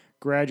Stark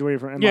graduated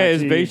from MIT. Yeah,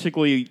 it's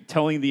basically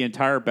telling the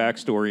entire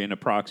backstory in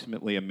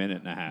approximately a minute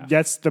and a half.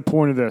 That's the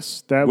point of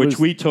this. Which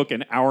we took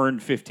an hour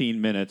and 15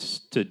 minutes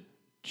to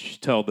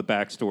tell the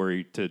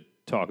backstory to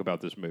talk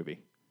about this movie.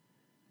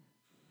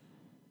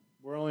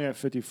 We're only at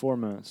 54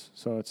 minutes,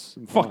 so it's...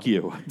 Fuck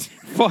you.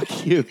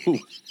 Fuck you.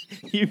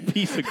 You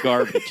piece of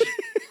garbage.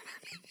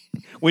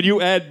 When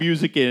you add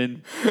music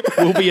in,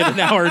 we'll be at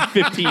an hour and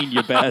 15,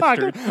 you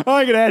bastard.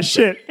 I can add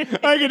shit.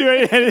 I can do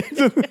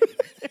anything.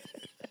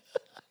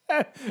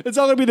 It's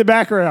all going to be the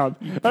background.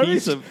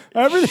 Piece of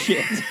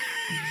shit.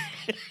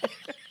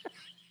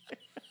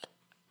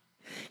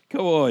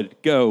 Come on,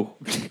 go.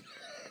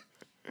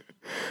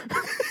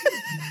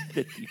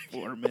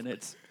 54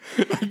 minutes.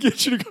 I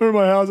get you to come to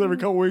my house every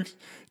couple weeks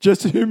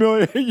just to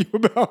humiliate you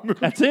about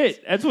movies. That's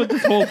it. That's what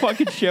this whole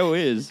fucking show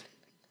is.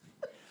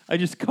 I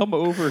just come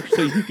over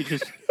so you can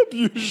just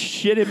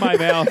shit in my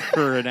mouth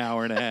for an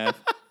hour and a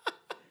half.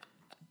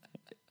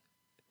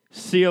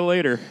 See you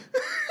later.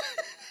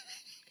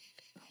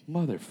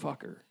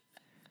 Motherfucker.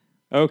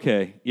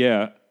 Okay,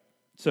 yeah.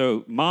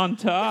 So,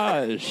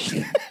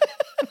 montage.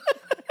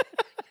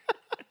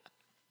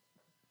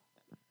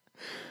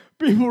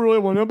 People really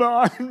want to know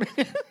about Iron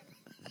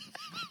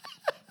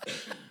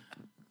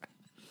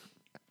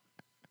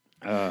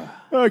Man.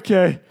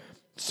 Okay.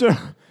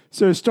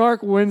 So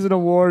Stark wins an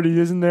award. He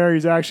isn't there.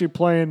 He's actually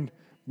playing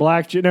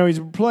blackjack. No, he's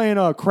playing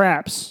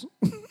craps.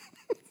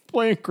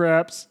 Playing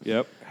craps.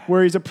 Yep.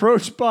 Where he's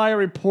approached by a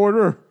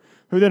reporter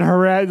who then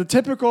harassed the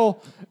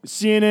typical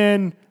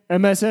CNN,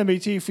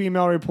 MSNBC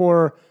female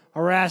reporter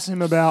harassing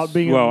him about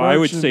being. Well, I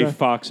would say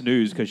Fox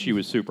News because she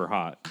was super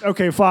hot.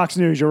 Okay, Fox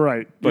News. You're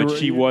right. But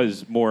she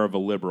was more of a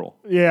liberal.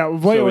 Yeah,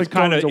 so it's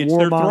kind of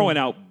they're throwing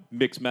out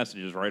mixed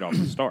messages right off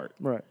the start.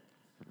 Right.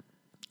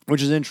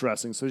 Which is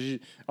interesting. So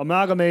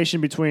amalgamation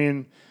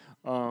between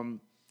a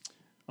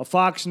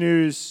Fox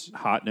News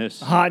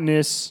hotness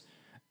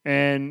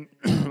and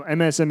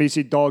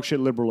MSNBC dog shit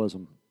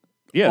liberalism.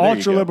 Yeah,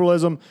 ultra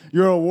liberalism.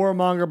 You're a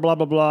warmonger. Blah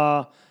blah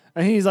blah.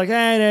 And he's like,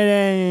 I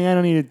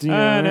don't need to.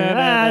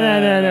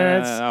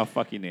 I'll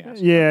fuck you in the ass.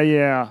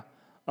 Yeah.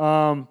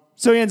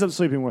 So he ends up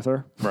sleeping with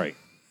her. Right.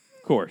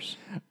 Of course.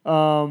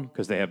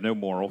 Because they have no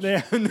morals.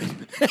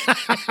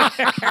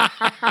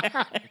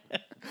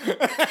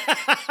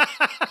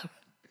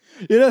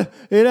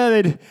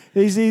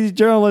 These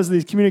journalists,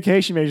 these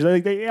communication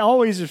majors, they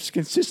always just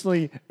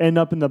consistently end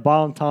up in the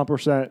bottom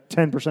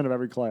 10% of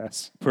every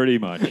class. Pretty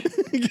much.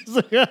 Because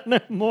they got no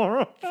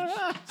morals.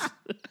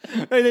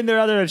 They think they're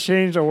out there to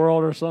change the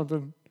world or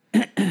something.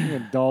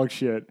 Dog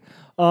shit.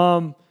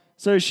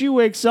 So she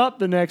wakes up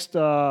the next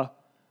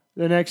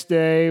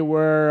day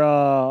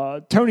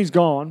where Tony's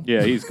gone.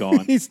 Yeah, he's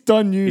gone. He's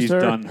done He's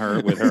done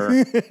her with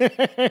her.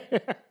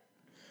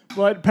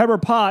 But Pepper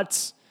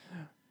Potts,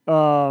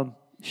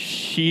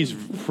 she's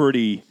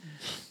pretty.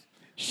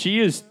 She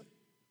is.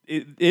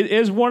 It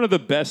is one of the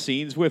best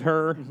scenes with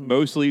her,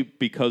 mostly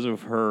because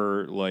of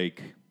her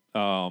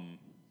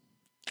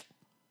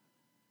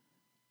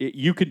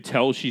you could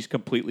tell she's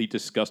completely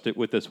disgusted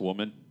with this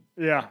woman.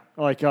 Yeah,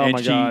 my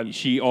God.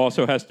 She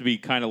also has to be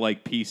kind of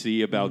like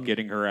PC about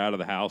getting her out of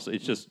the house.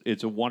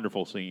 It's a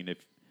wonderful scene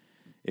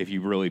if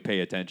you really pay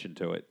attention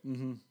to it.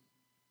 Mm-hmm.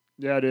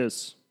 Yeah, it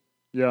is.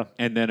 Yeah.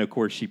 And then, of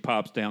course, she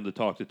pops down to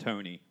talk to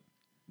Tony.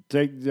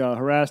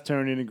 Harass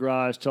Tony in the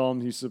garage, tell him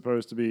he's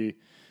supposed to be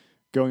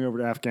going over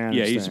to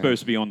Afghanistan. Yeah, he's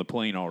supposed to be on the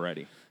plane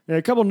already. Yeah,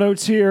 a couple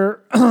notes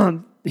here.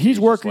 he's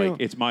working.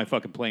 It's my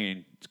fucking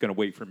plane. It's going to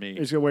wait for me.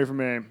 It's going to wait for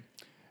me.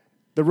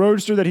 The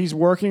Roadster that he's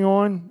working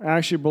on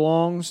actually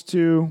belongs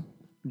to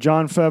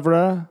Jon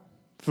Favreau.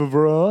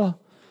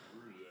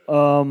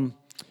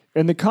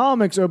 In the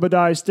comics,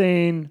 Obadiah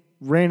Stane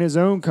ran his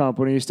own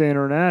company, Stane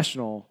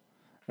International,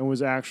 and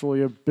was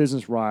actually a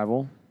business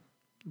rival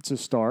to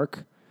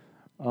Stark.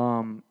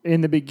 In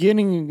the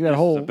beginning, This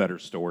is a better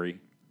story.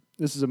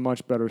 This is a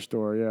much better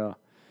story, yeah.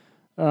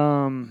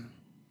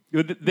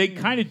 They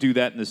kind of do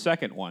that in the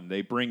second one.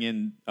 They bring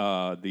in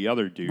the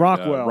other dude,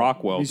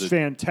 Rockwell. He's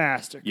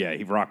fantastic. Yeah,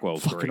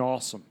 Rockwell's fucking great.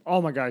 Awesome.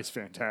 Oh my God, he's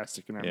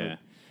fantastic in that movie.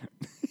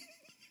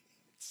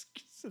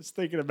 Just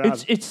thinking about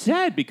it. It's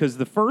sad because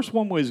the first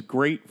one was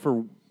great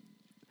for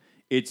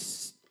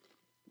its,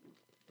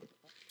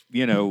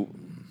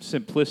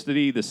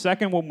 simplicity. The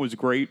second one was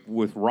great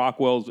with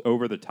Rockwell's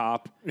over the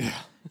top. Yeah.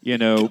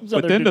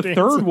 But then the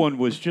third one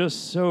was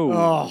just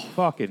so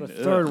fucking. The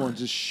third one's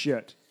just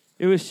shit.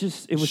 It was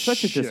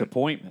such a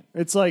disappointment.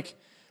 It's like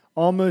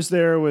almost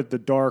there with the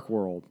Dark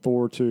World,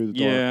 Thor 2, the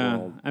Dark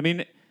World. I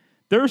mean,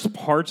 there's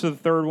parts of the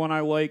third one I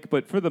like,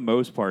 but for the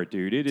most part,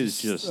 dude, it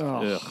is just.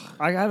 Ugh.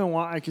 I haven't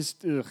watched. I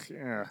just.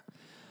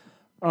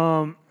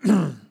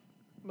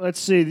 Let's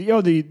see.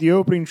 The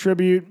opening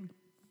tribute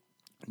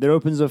that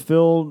opens a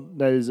film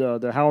that is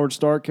the Howard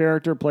Stark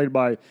character played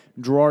by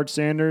Gerard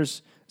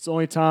Sanders. It's the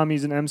only time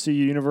he's in MCU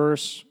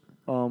universe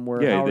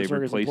where Howard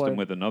Stark replaced him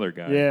with another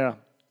guy. Yeah.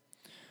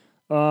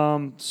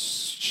 And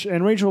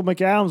Rachel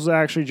McAdams was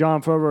actually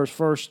Jon Favreau's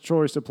first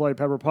choice to play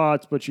Pepper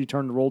Potts, but she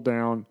turned the role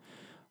down.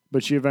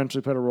 But she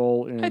eventually played a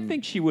role in. I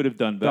think she would have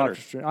done better.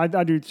 Doctor Strange.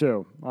 I do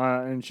too,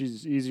 and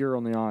she's easier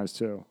on the eyes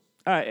too.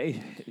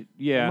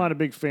 Yeah, I'm not a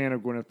big fan of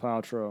Gwyneth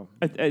Paltrow.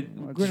 It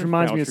just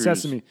reminds me of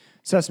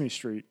Sesame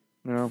Street.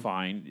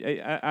 Fine.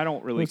 I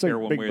don't really care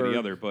one way or the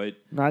other, but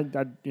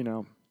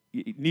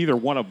neither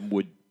one of them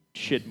would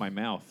shit in my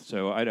mouth,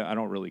 so I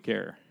don't really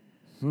care.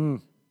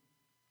 When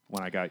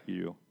I got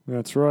you.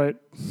 That's right.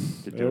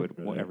 To do it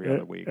every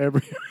other week.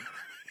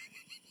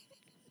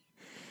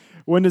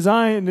 When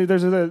designing.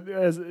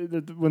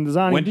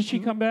 When did she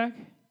come back?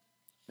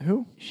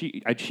 Who?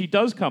 She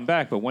does come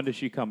back, but when does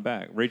she come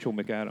back? Rachel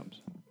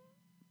McAdams.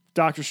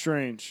 Doctor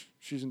Strange.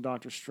 She's in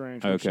Doctor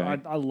Strange. Okay.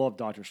 I love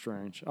Doctor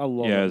Strange. I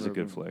love. Yeah, it's a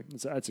good flick.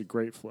 That's a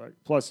great flick.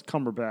 Plus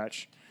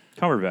Cumberbatch.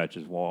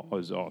 Cumberbatch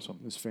was awesome.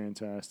 It's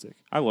fantastic.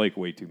 I like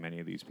way too many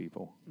of these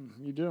people.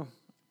 You do.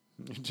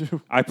 You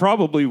do. I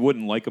probably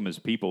wouldn't like them as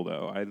people,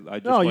 though. I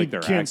just like their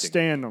acting. You can't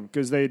stand them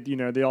because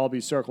they all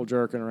be circle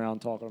jerking around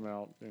talking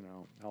about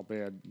how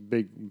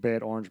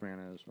bad Orange Man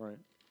is, right?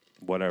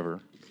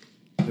 Whatever.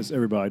 Because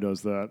everybody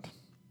does that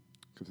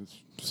because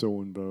it's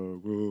so in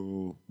vogue.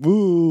 Woo,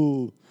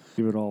 woo.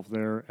 Leave it off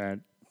there at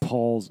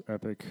Paul's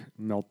Epic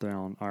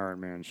Meltdown Iron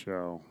Man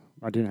show.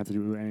 I didn't have to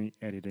do any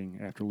editing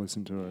after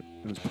listening to it.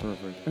 It was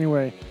perfect.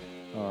 Anyway,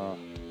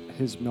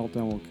 his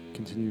meltdown will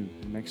continue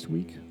next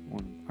week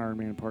on Iron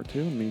Man Part 2.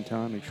 In the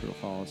meantime, make sure to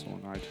follow us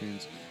on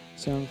iTunes,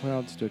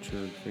 SoundCloud,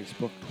 Stitcher,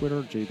 Facebook,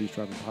 Twitter, JB's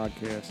Driving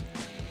Podcast.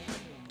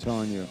 I'm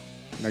telling you,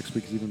 next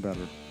week is even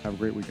better. Have a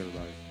great week,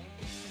 everybody.